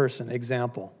that other person.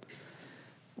 Example.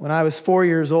 When I was 4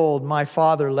 years old, my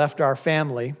father left our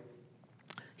family.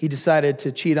 He decided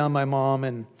to cheat on my mom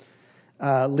and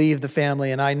leave the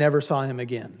family, and I never saw him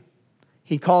again.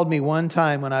 He called me one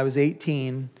time when I was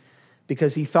 18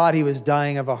 because he thought he was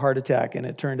dying of a heart attack, and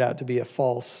it turned out to be a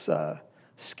false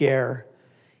scare.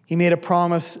 He made a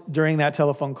promise during that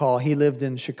telephone call. He lived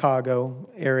in Chicago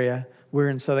area. We were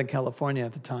in Southern California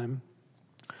at the time.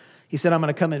 He said, "I'm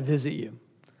going to come and visit you."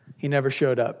 He never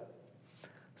showed up.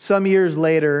 Some years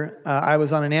later, I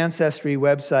was on an Ancestry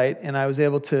website, and I was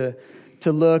able to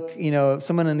look.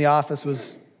 Someone in the office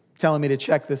was telling me to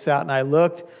check this out, and I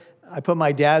looked. I put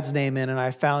my dad's name in, and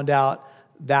I found out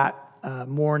that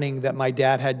morning that my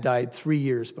dad had died 3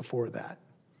 years before that.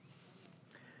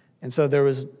 And so there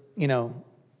was,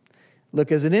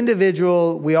 look, as an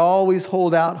individual, we always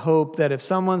hold out hope that if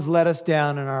someone's let us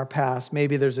down in our past,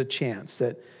 maybe there's a chance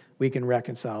that we can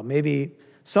reconcile. Maybe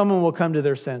someone will come to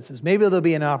their senses. Maybe there'll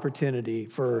be an opportunity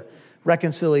for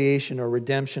reconciliation or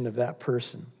redemption of that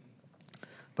person.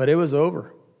 But it was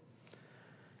over.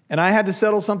 And I had to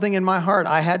settle something in my heart.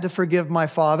 I had to forgive my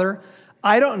father.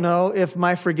 I don't know if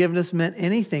my forgiveness meant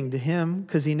anything to him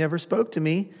because he never spoke to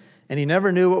me and he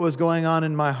never knew what was going on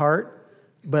in my heart.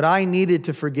 But I needed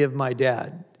to forgive my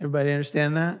dad. Everybody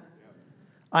understand that?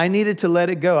 I needed to let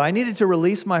it go. I needed to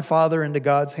release my father into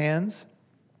God's hands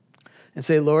and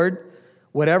say, Lord,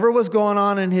 whatever was going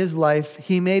on in his life,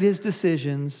 he made his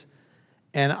decisions,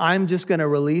 and I'm just going to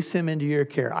release him into your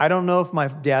care. I don't know if my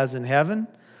dad's in heaven.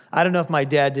 I don't know if my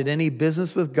dad did any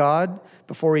business with God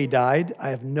before he died. I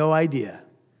have no idea.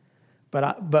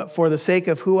 But for the sake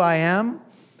of who I am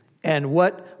and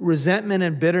what resentment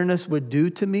and bitterness would do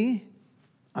to me,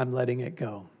 I'm letting it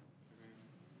go.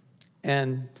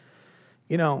 And,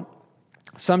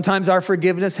 sometimes our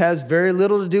forgiveness has very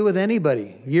little to do with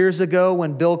anybody. Years ago,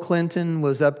 when Bill Clinton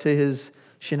was up to his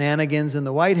shenanigans in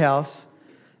the White House,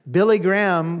 Billy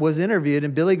Graham was interviewed,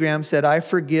 and Billy Graham said, "I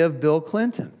forgive Bill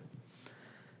Clinton."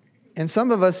 And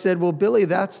some of us said, "Well, Billy,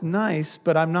 that's nice,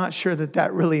 but I'm not sure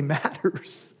that really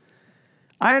matters."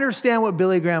 I understand what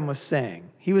Billy Graham was saying.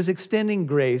 He was extending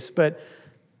grace, but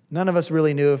none of us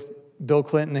really knew if Bill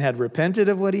Clinton had repented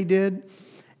of what he did.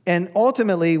 And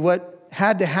ultimately, what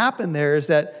had to happen there is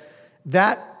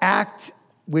that act,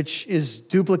 which is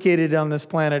duplicated on this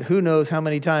planet who knows how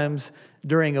many times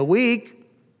during a week,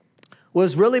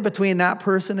 was really between that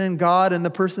person and God and the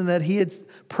persons that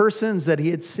he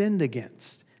had sinned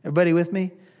against. Everybody with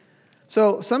me?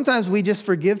 So sometimes we just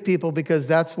forgive people because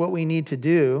that's what we need to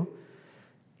do.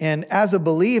 And as a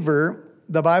believer,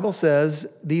 the Bible says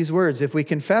these words: if we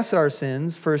confess our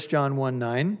sins, 1 John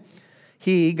 1:9,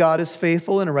 He, God, is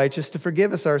faithful and righteous to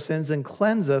forgive us our sins and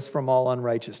cleanse us from all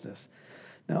unrighteousness.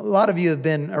 Now, a lot of you have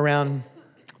been around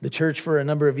the church for a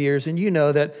number of years, and you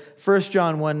know that 1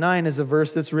 John 1:9 is a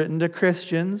verse that's written to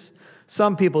Christians.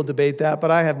 Some people debate that, but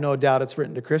I have no doubt it's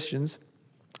written to Christians.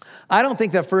 I don't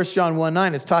think that 1 John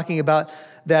 1:9 is talking about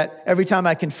that every time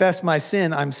I confess my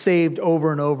sin, I'm saved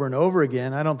over and over and over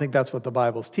again. I don't think that's what the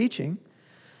Bible's teaching.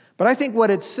 But I think what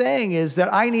it's saying is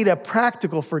that I need a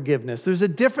practical forgiveness. There's a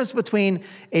difference between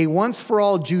a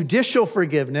once-for-all judicial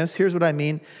forgiveness, here's what I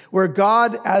mean, where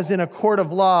God, as in a court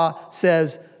of law,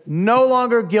 says, no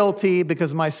longer guilty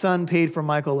because my son paid for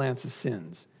Michael Lance's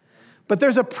sins. But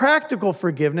there's a practical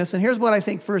forgiveness, and here's what I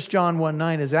think 1 John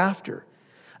 1:9 is after.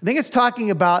 I think it's talking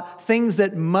about things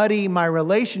that muddy my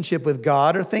relationship with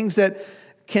God, or things that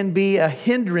can be a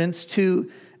hindrance to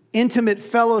intimate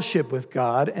fellowship with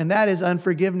God, and that is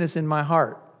unforgiveness in my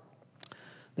heart.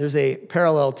 There's a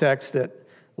parallel text that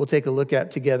we'll take a look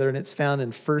at together, and it's found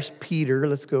in 1 Peter.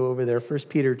 Let's go over there, 1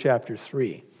 Peter chapter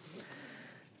 3.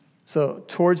 So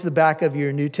towards the back of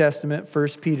your New Testament,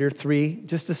 1 Peter 3,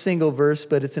 just a single verse,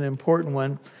 but it's an important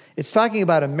one. It's talking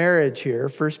about a marriage here,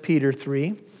 1 Peter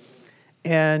 3.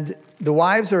 And the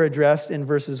wives are addressed in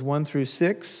verses 1 through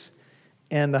 6,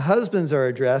 and the husbands are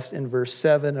addressed in verse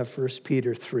 7 of 1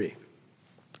 Peter 3.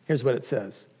 Here's what it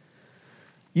says.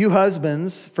 You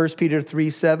husbands, 1 Peter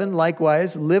 3:7,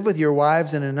 likewise, live with your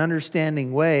wives in an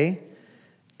understanding way,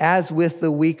 as with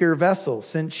the weaker vessel,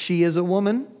 since she is a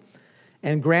woman,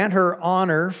 and grant her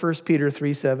honor, 1 Peter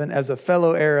 3:7, as a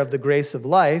fellow heir of the grace of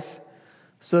life,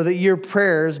 so that your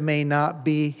prayers may not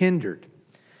be hindered.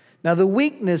 Now, the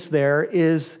weakness there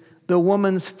is the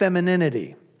woman's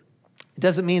femininity. It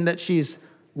doesn't mean that she's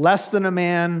less than a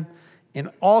man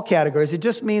in all categories. It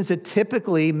just means that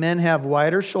typically men have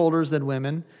wider shoulders than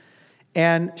women,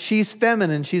 and she's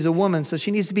feminine, she's a woman, so she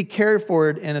needs to be cared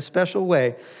for in a special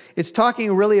way. It's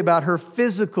talking really about her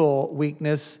physical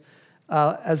weakness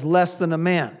as less than a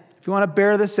man. If you want to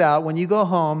bear this out, when you go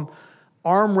home,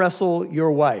 arm wrestle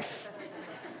your wife.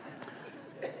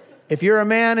 If you're a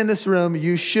man in this room,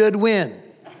 you should win.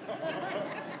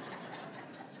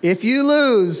 If you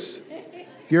lose,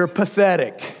 you're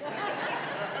pathetic.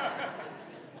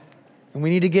 And we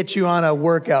need to get you on a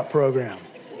workout program.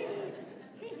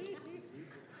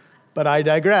 But I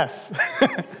digress.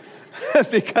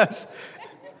 Because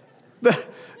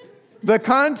the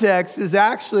context is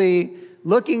actually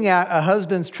looking at a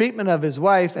husband's treatment of his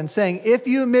wife and saying, if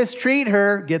you mistreat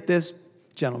her, get this,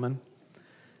 gentlemen,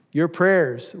 your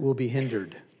prayers will be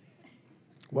hindered.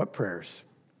 What prayers?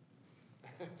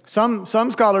 Some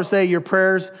scholars say your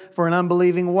prayers for an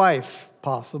unbelieving wife,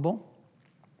 possible.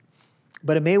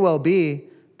 But it may well be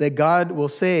that God will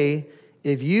say,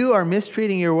 if you are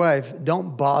mistreating your wife,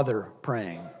 don't bother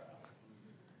praying.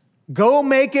 Go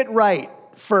make it right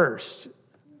first.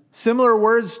 Similar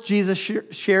words Jesus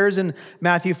shares in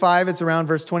Matthew 5. It's around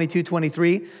verse 22,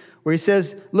 23, where he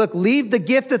says, look, leave the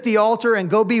gift at the altar and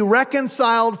go be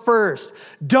reconciled first.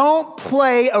 Don't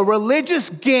play a religious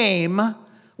game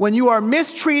when you are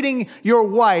mistreating your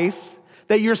wife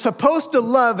that you're supposed to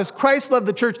love as Christ loved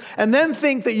the church, and then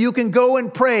think that you can go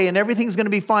and pray and everything's going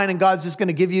to be fine and God's just going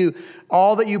to give you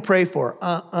all that you pray for.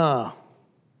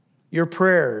 Your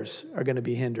prayers are going to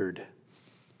be hindered.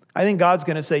 I think God's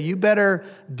going to say, you better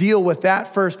deal with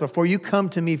that first before you come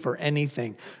to me for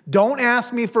anything. Don't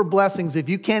ask me for blessings if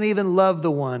you can't even love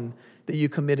the one that you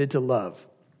committed to love.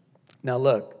 Now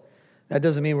look, that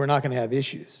doesn't mean we're not going to have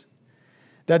issues.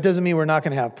 That doesn't mean we're not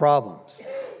going to have problems.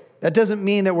 That doesn't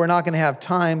mean that we're not going to have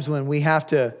times when we have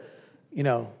to,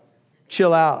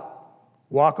 chill out,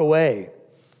 walk away,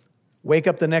 wake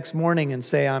up the next morning and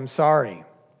say, I'm sorry.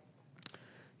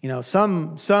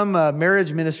 Some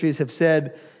marriage ministries have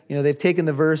said, they've taken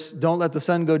the verse, don't let the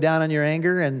sun go down on your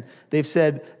anger, and they've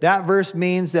said that verse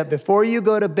means that before you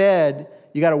go to bed,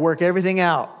 you got to work everything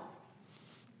out.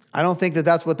 I don't think that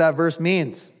that's what that verse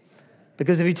means.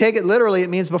 Because if you take it literally, it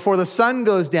means before the sun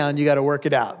goes down, you got to work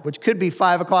it out, which could be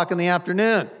 5 o'clock in the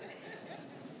afternoon.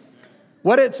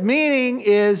 What it's meaning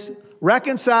is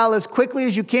reconcile as quickly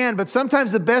as you can, but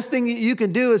sometimes the best thing you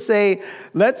can do is say,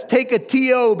 let's take a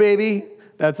TO, baby.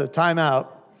 That's a timeout.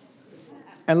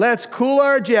 And let's cool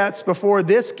our jets before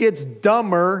this gets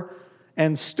dumber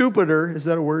and stupider. Is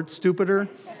that a word? Stupider?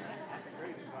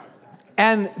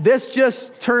 And this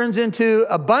just turns into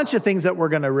a bunch of things that we're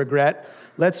going to regret.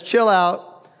 Let's chill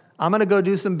out. I'm going to go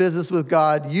do some business with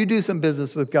God. You do some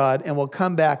business with God, and we'll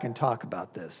come back and talk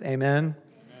about this. Amen?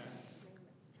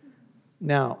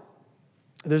 Now,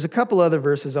 there's a couple other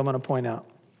verses I want to point out.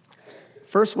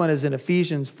 First one is in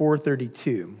Ephesians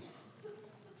 4:32.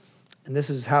 And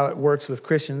this is how it works with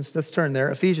Christians. Let's turn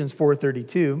there. Ephesians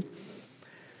 4:32.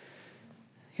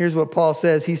 Here's what Paul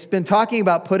says. He's been talking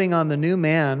about putting on the new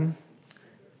man,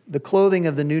 the clothing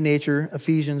of the new nature,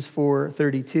 Ephesians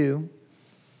 4:32.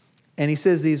 And he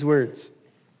says these words.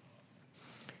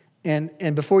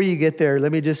 And before you get there,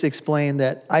 let me just explain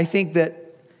that I think that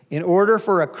in order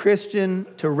for a Christian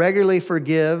to regularly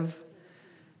forgive,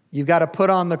 you've got to put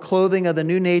on the clothing of the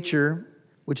new nature,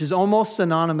 which is almost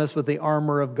synonymous with the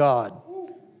armor of God.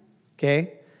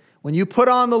 Okay? When you put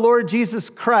on the Lord Jesus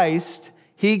Christ,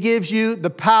 he gives you the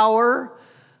power,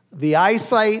 the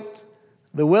eyesight,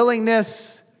 the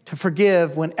willingness to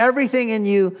forgive when everything in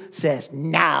you says,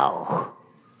 no,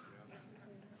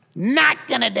 not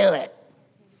gonna do it.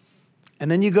 And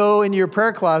then you go into your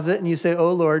prayer closet and you say,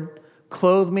 oh Lord,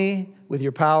 clothe me with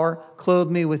your power, clothe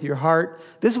me with your heart.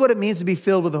 This is what it means to be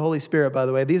filled with the Holy Spirit, by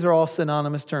the way. These are all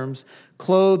synonymous terms.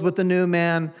 Clothed with the new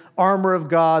man, armor of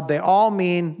God. They all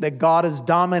mean that God is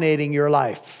dominating your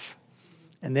life.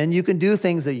 And then you can do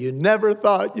things that you never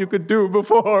thought you could do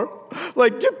before.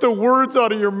 Like get the words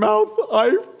out of your mouth,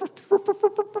 I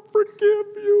forgive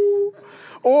you.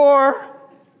 Or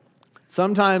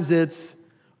sometimes it's,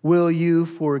 will you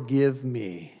forgive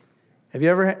me? Have you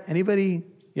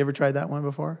ever tried that one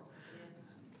before?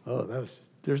 Oh,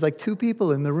 there's like 2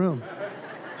 people in the room.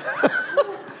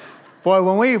 Boy,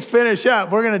 when we finish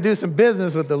up, we're going to do some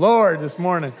business with the Lord this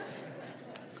morning.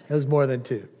 It was more than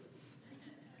 2.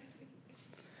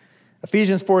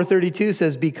 Ephesians 4:32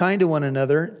 says, be kind to one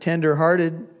another,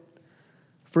 tender-hearted,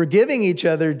 forgiving each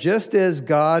other just as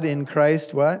God in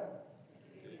Christ, what?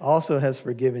 Also has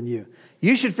forgiven you.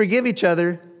 You should forgive each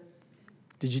other.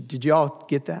 Did you all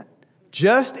get that?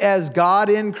 Just as God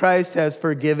in Christ has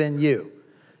forgiven you.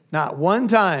 Not one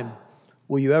time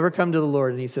will you ever come to the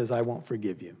Lord and he says, I won't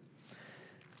forgive you.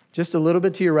 Just a little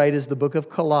bit to your right is the book of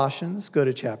Colossians. Go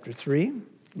to chapter 3.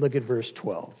 Look at verse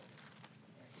 12.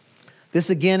 This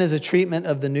again is a treatment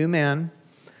of the new man.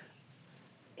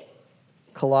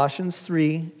 Colossians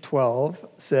 3:12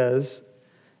 says,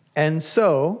 and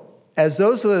so, as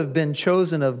those who have been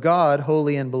chosen of God,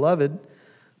 holy and beloved,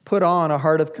 put on a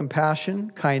heart of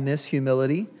compassion, kindness,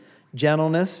 humility,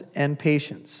 gentleness, and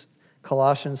patience.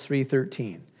 Colossians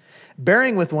 3:13.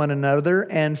 Bearing with one another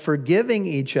and forgiving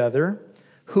each other,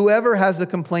 whoever has a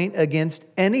complaint against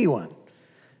anyone.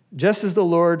 Just as the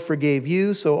Lord forgave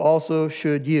you, so also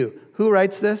should you. Who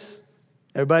writes this?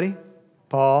 Everybody?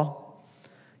 Paul.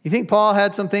 You think Paul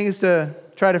had some things to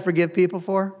try to forgive people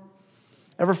for?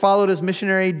 Ever followed his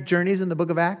missionary journeys in the book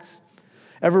of Acts?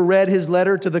 Ever read his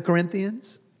letter to the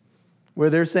Corinthians? Where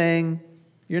they're saying,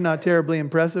 you're not terribly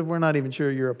impressive. We're not even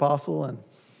sure you're apostle. And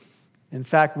in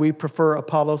fact, we prefer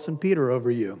Apollos and Peter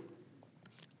over you.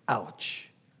 Ouch.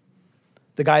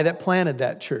 The guy that planted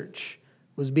that church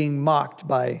was being mocked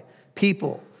by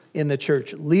people in the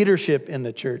church, leadership in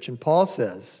the church. And Paul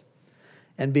says,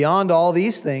 and beyond all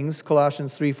these things,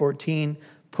 Colossians 3:14,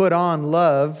 put on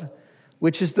love,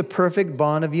 which is the perfect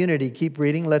bond of unity. Keep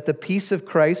reading. Let the peace of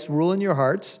Christ rule in your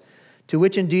hearts, to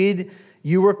which indeed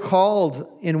you were called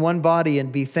in one body,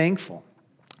 and be thankful.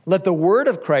 Let the word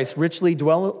of Christ richly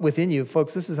dwell within you.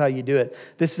 Folks, this is how you do it.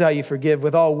 This is how you forgive.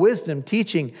 With all wisdom,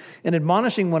 teaching and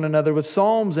admonishing one another with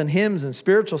psalms and hymns and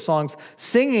spiritual songs,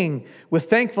 singing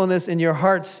with thankfulness in your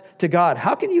hearts to God.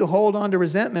 How can you hold on to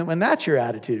resentment when that's your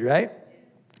attitude, right?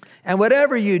 And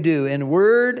whatever you do in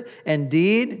word and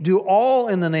deed, do all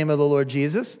in the name of the Lord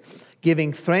Jesus,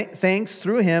 giving thanks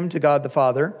through him to God the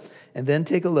Father. And then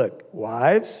take a look.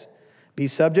 Wives, be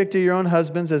subject to your own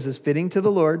husbands as is fitting to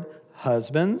the Lord.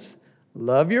 Husbands,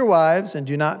 love your wives and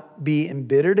do not be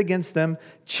embittered against them.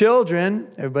 Children,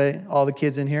 everybody, all the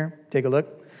kids in here, take a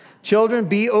look. Children,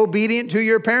 be obedient to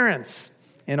your parents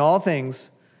in all things,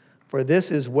 for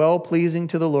this is well-pleasing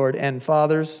to the Lord. And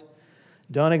fathers,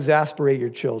 don't exasperate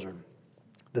your children,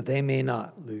 that they may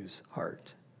not lose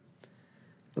heart.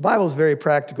 The Bible is very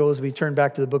practical. As we turn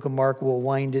back to the book of Mark, we'll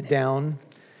wind it down.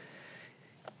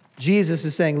 Jesus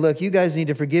is saying, look, you guys need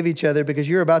to forgive each other because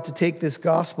you're about to take this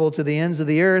gospel to the ends of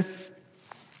the earth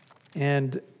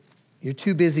and you're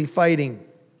too busy fighting.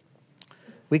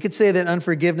 We could say that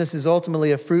unforgiveness is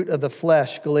ultimately a fruit of the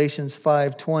flesh. Galatians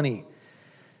 5:20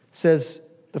 says,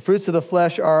 the fruits of the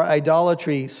flesh are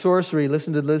idolatry, sorcery,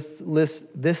 listen to this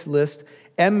list,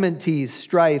 enmities,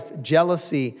 strife,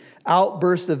 jealousy,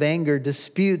 outbursts of anger,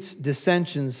 disputes,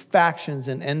 dissensions, factions,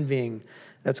 and envying.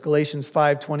 That's Galatians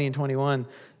 5:20 and 21.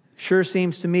 Sure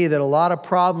seems to me that a lot of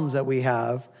problems that we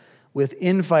have with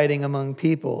infighting among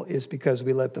people is because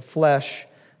we let the flesh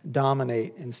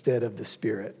dominate instead of the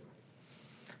Spirit.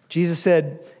 Jesus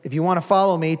said, if you want to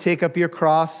follow me, take up your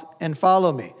cross and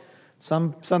follow me.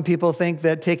 Some people think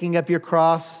that taking up your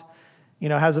cross,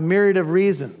 has a myriad of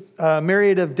reasons, a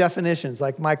myriad of definitions,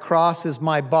 like my cross is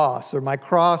my boss or my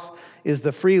cross is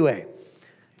the freeway.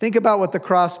 Think about what the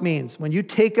cross means. When you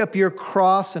take up your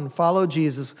cross and follow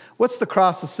Jesus, what's the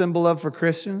cross a symbol of for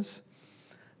Christians?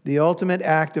 The ultimate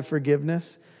act of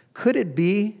forgiveness. Could it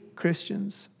be,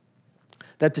 Christians,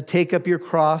 that to take up your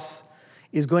cross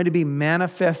is going to be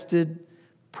manifested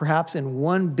perhaps in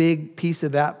one big piece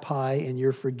of that pie and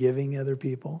you're forgiving other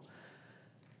people?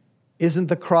 Isn't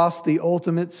the cross the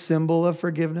ultimate symbol of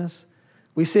forgiveness?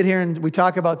 We sit here and we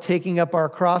talk about taking up our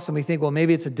cross and we think, well,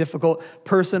 maybe it's a difficult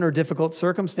person or difficult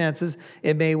circumstances.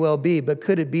 It may well be, but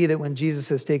could it be that when Jesus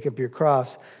says take up your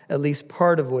cross, at least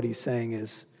part of what he's saying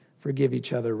is forgive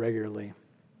each other regularly?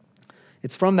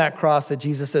 It's from that cross that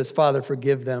Jesus says, Father,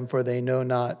 forgive them, for they know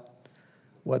not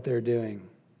what they're doing.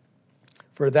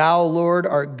 For thou, Lord,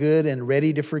 art good and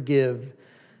ready to forgive.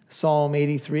 Psalm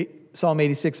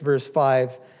 86, verse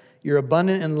 5, you're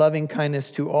abundant in loving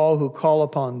kindness to all who call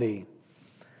upon thee.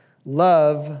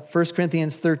 Love, 1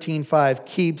 Corinthians 13:5,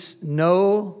 keeps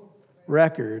no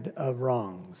record of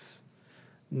wrongs.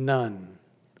 None.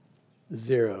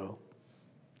 Zero.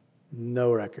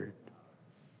 No record.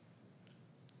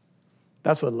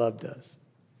 That's what love does.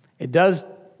 It does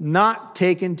not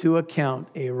take into account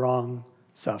a wrong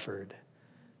suffered.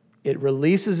 It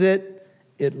releases it.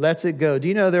 It lets it go. Do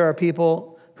you know there are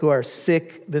people who are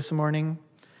sick this morning?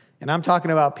 And I'm talking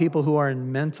about people who are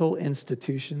in mental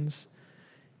institutions.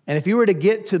 And if you were to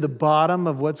get to the bottom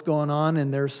of what's going on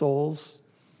in their souls,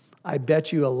 I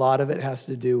bet you a lot of it has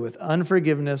to do with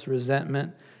unforgiveness,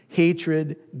 resentment,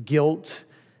 hatred, guilt,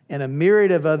 and a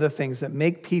myriad of other things that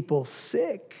make people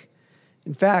sick.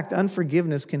 In fact,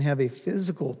 unforgiveness can have a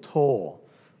physical toll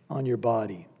on your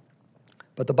body.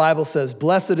 But the Bible says,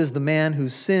 blessed is the man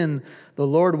whose sin the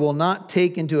Lord will not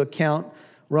take into account,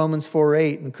 Romans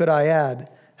 4:8. And could I add,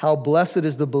 how blessed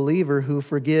is the believer who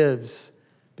forgives,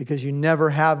 because you never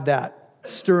have that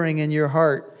stirring in your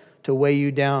heart to weigh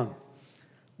you down.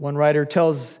 One writer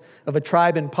tells of a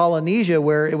tribe in Polynesia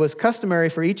where it was customary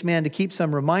for each man to keep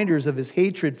some reminders of his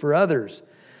hatred for others.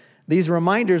 These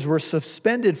reminders were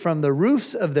suspended from the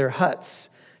roofs of their huts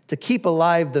to keep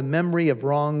alive the memory of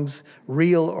wrongs,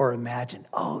 real or imagined.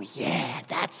 Oh yeah,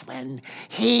 that's when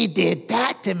he did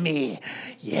that to me.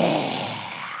 Yeah.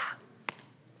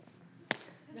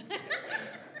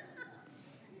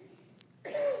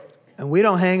 And we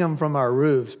don't hang them from our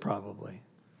roofs, probably.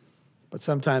 But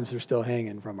sometimes they're still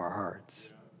hanging from our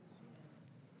hearts.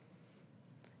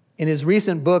 In his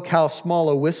recent book, How Small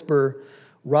a Whisper,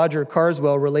 Roger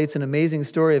Carswell relates an amazing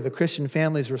story of a Christian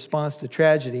family's response to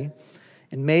tragedy.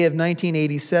 In May of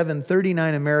 1987,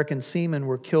 39 American seamen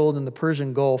were killed in the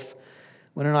Persian Gulf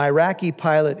when an Iraqi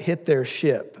pilot hit their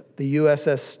ship, the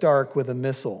USS Stark, with a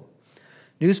missile.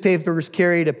 Newspapers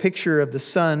carried a picture of the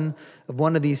son of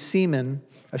one of these seamen,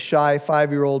 a shy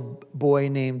 5-year-old boy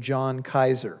named John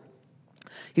Kaiser.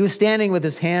 He was standing with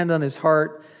his hand on his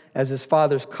heart as his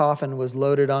father's coffin was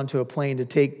loaded onto a plane to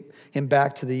take him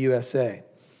back to the USA.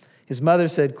 His mother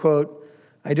said, quote,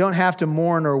 I don't have to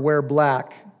mourn or wear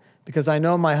black because I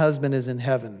know my husband is in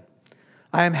heaven.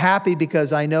 I am happy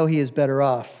because I know he is better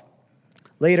off.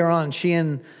 Later on, she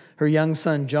and her young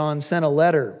son John sent a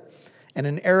letter and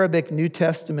an Arabic New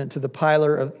Testament to the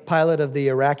pilot of the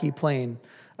Iraqi plane,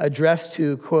 addressed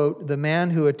to, quote, the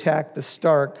man who attacked the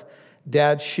Stark,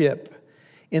 Dad's ship,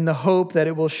 in the hope that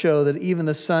it will show that even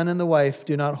the son and the wife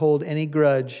do not hold any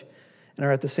grudge and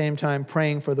are at the same time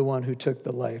praying for the one who took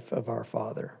the life of our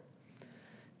father.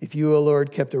 If you, O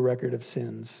Lord, kept a record of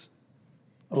sins,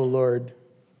 O Lord,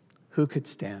 who could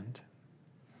stand?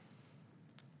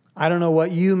 I don't know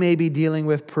what you may be dealing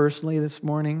with personally this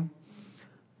morning,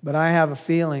 but I have a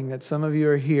feeling that some of you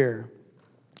are here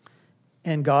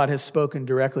and God has spoken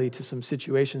directly to some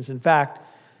situations. In fact,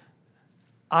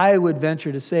 I would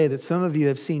venture to say that some of you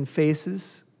have seen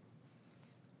faces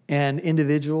and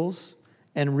individuals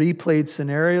and replayed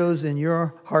scenarios in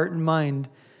your heart and mind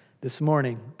this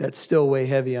morning that still weigh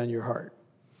heavy on your heart.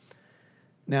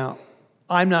 Now,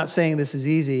 I'm not saying this is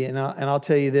easy, and I'll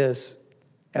tell you this.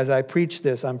 As I preach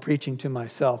this, I'm preaching to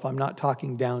myself. I'm not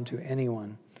talking down to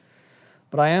anyone.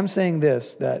 But I am saying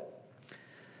this, that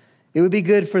it would be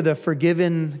good for the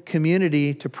forgiven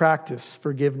community to practice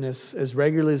forgiveness as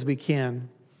regularly as we can,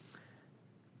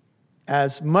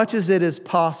 as much as it is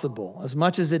possible, as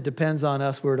much as it depends on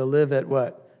us, we're to live at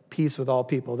what? Peace with all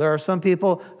people. There are some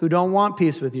people who don't want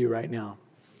peace with you right now.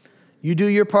 You do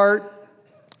your part.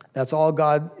 That's all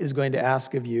God is going to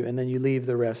ask of you, and then you leave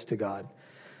the rest to God.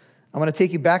 I want to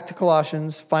take you back to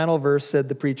Colossians. Final verse, said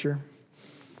the preacher.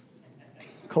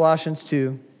 Colossians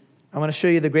 2. I want to show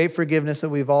you the great forgiveness that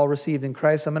we've all received in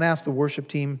Christ. I'm going to ask the worship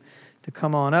team to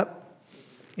come on up,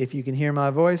 if you can hear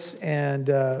my voice. And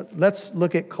let's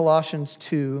look at Colossians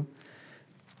 2,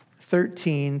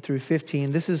 13 through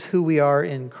 15. This is who we are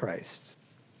in Christ.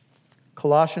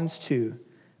 Colossians 2,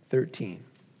 13.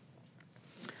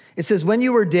 It says, when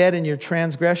you were dead in your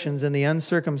transgressions and the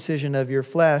uncircumcision of your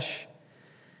flesh,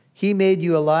 he made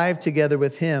you alive together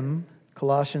with him,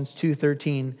 Colossians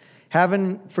 2:13,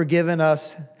 having forgiven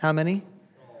us, how many?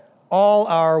 All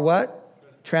our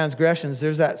what? Transgressions.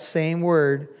 There's that same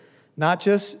word. Not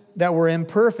just that we're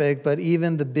imperfect, but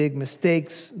even the big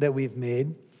mistakes that we've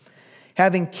made.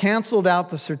 Having canceled out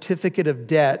the certificate of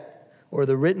debt, or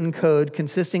the written code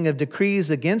consisting of decrees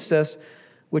against us,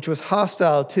 which was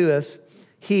hostile to us,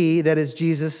 he, that is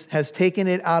Jesus, has taken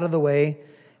it out of the way,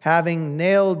 having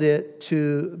nailed it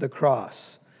to the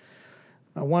cross.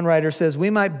 One writer says,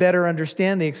 we might better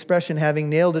understand the expression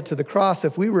having nailed it to the cross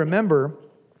if we remember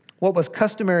what was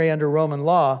customary under Roman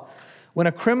law. When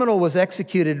a criminal was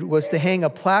executed, was to hang a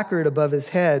placard above his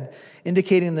head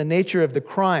indicating the nature of the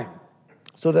crime,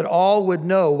 so that all would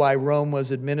know why Rome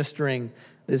was administering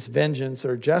this vengeance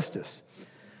or justice.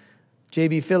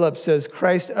 J.B. Phillips says,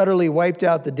 Christ utterly wiped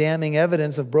out the damning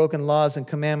evidence of broken laws and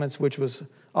commandments, which was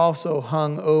also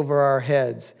hung over our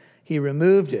heads. He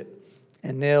removed it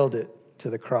and nailed it to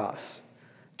the cross.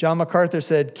 John MacArthur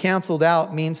said, canceled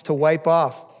out means to wipe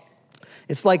off.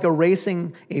 It's like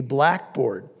erasing a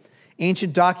blackboard.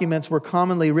 Ancient documents were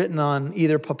commonly written on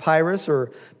either papyrus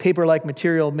or paper-like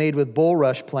material made with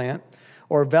bulrush plant,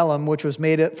 or vellum, which was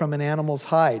made from an animal's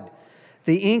hide.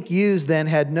 The ink used then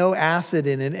had no acid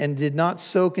in it and did not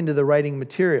soak into the writing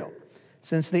material.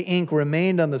 Since the ink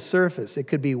remained on the surface, it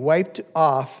could be wiped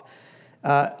off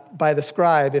by the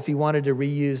scribe if he wanted to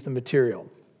reuse the material.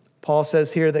 Paul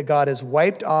says here that God has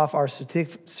wiped off our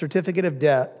certificate of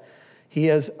debt. He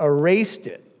has erased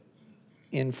it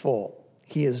in full.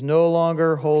 He is no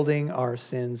longer holding our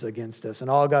sins against us. And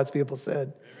all God's people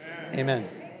said, Amen.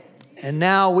 And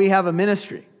now we have a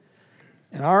ministry.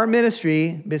 And our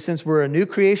ministry, since we're a new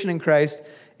creation in Christ,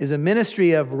 is a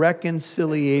ministry of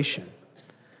reconciliation.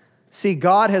 See,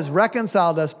 God has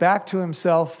reconciled us back to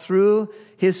himself through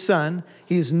his Son.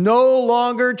 He's no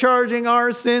longer charging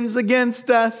our sins against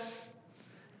us.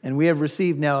 And we have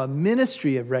received now a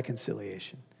ministry of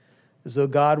reconciliation, as though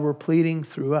God were pleading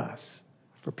through us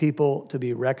for people to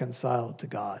be reconciled to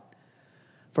God.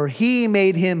 For he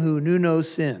made him who knew no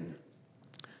sin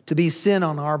to be sin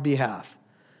on our behalf,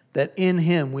 that in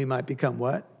him we might become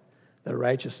what? The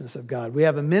righteousness of God. We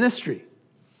have a ministry.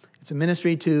 It's a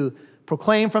ministry to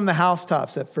proclaim from the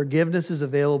housetops that forgiveness is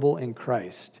available in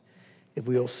Christ if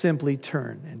we will simply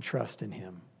turn and trust in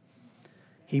him.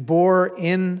 He bore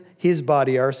in his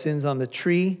body our sins on the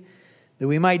tree, that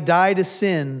we might die to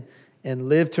sin and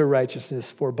live to righteousness.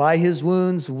 For by his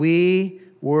wounds we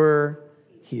were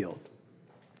healed.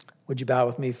 Would you bow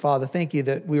with me? Father, thank you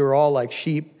that we were all like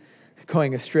sheep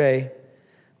going astray,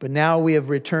 but now we have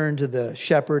returned to the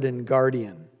shepherd and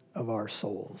guardian of our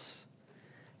souls.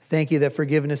 Thank you that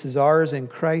forgiveness is ours in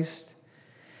Christ.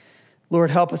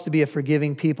 Lord, help us to be a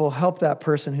forgiving people. Help that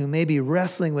person who may be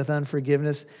wrestling with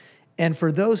unforgiveness. And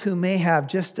for those who may have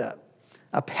just a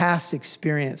past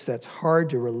experience that's hard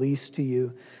to release to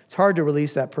you, it's hard to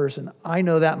release that person. I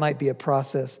know that might be a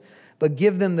process, but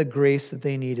give them the grace that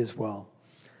they need as well.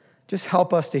 Just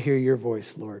help us to hear your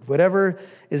voice, Lord. Whatever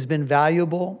has been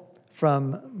valuable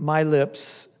from my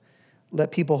lips,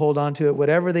 let people hold on to it.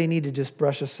 Whatever they need to just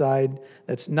brush aside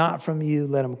that's not from you,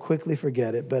 let them quickly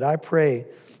forget it. But I pray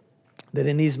That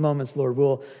in these moments, Lord,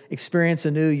 we'll experience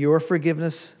anew your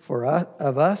forgiveness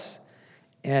of us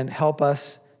and help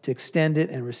us to extend it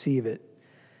and receive it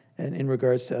and in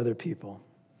regards to other people.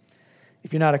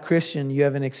 If you're not a Christian, you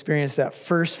haven't experienced that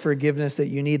first forgiveness that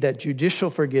you need, that judicial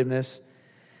forgiveness,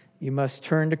 you must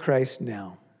turn to Christ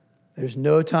now. There's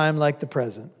no time like the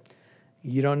present.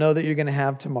 You don't know that you're going to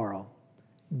have tomorrow.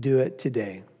 Do it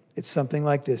today. It's something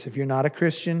like this. If you're not a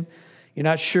Christian, you're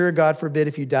not sure, God forbid,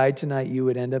 if you died tonight, you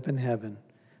would end up in heaven.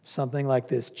 Something like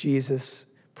this. Jesus,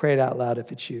 pray it out loud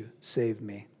if it's you. Save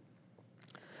me.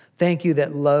 Thank you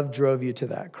that love drove you to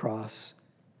that cross.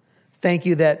 Thank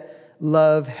you that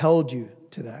love held you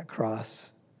to that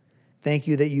cross. Thank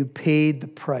you that you paid the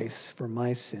price for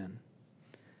my sin.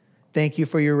 Thank you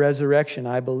for your resurrection.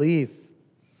 I believe.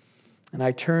 And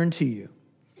I turn to you.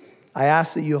 I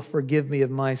ask that you'll forgive me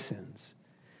of my sins.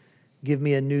 Give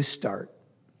me a new start.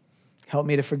 Help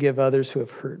me to forgive others who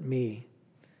have hurt me.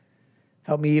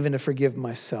 Help me even to forgive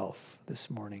myself this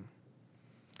morning.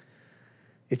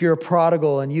 If you're a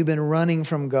prodigal and you've been running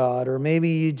from God, or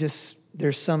maybe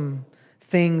there's some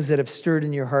things that have stirred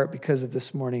in your heart because of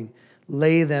this morning,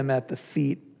 lay them at the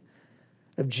feet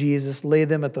of Jesus. Lay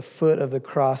them at the foot of the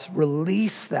cross.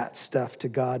 Release that stuff to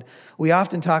God. We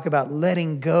often talk about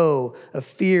letting go of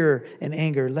fear and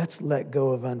anger. Let's let go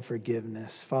of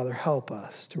unforgiveness. Father, help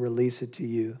us to release it to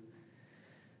you.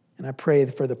 And I pray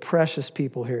for the precious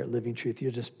people here at Living Truth.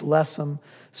 You'll just bless them,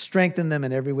 strengthen them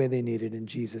in every way they need it. In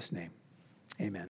Jesus' name, amen.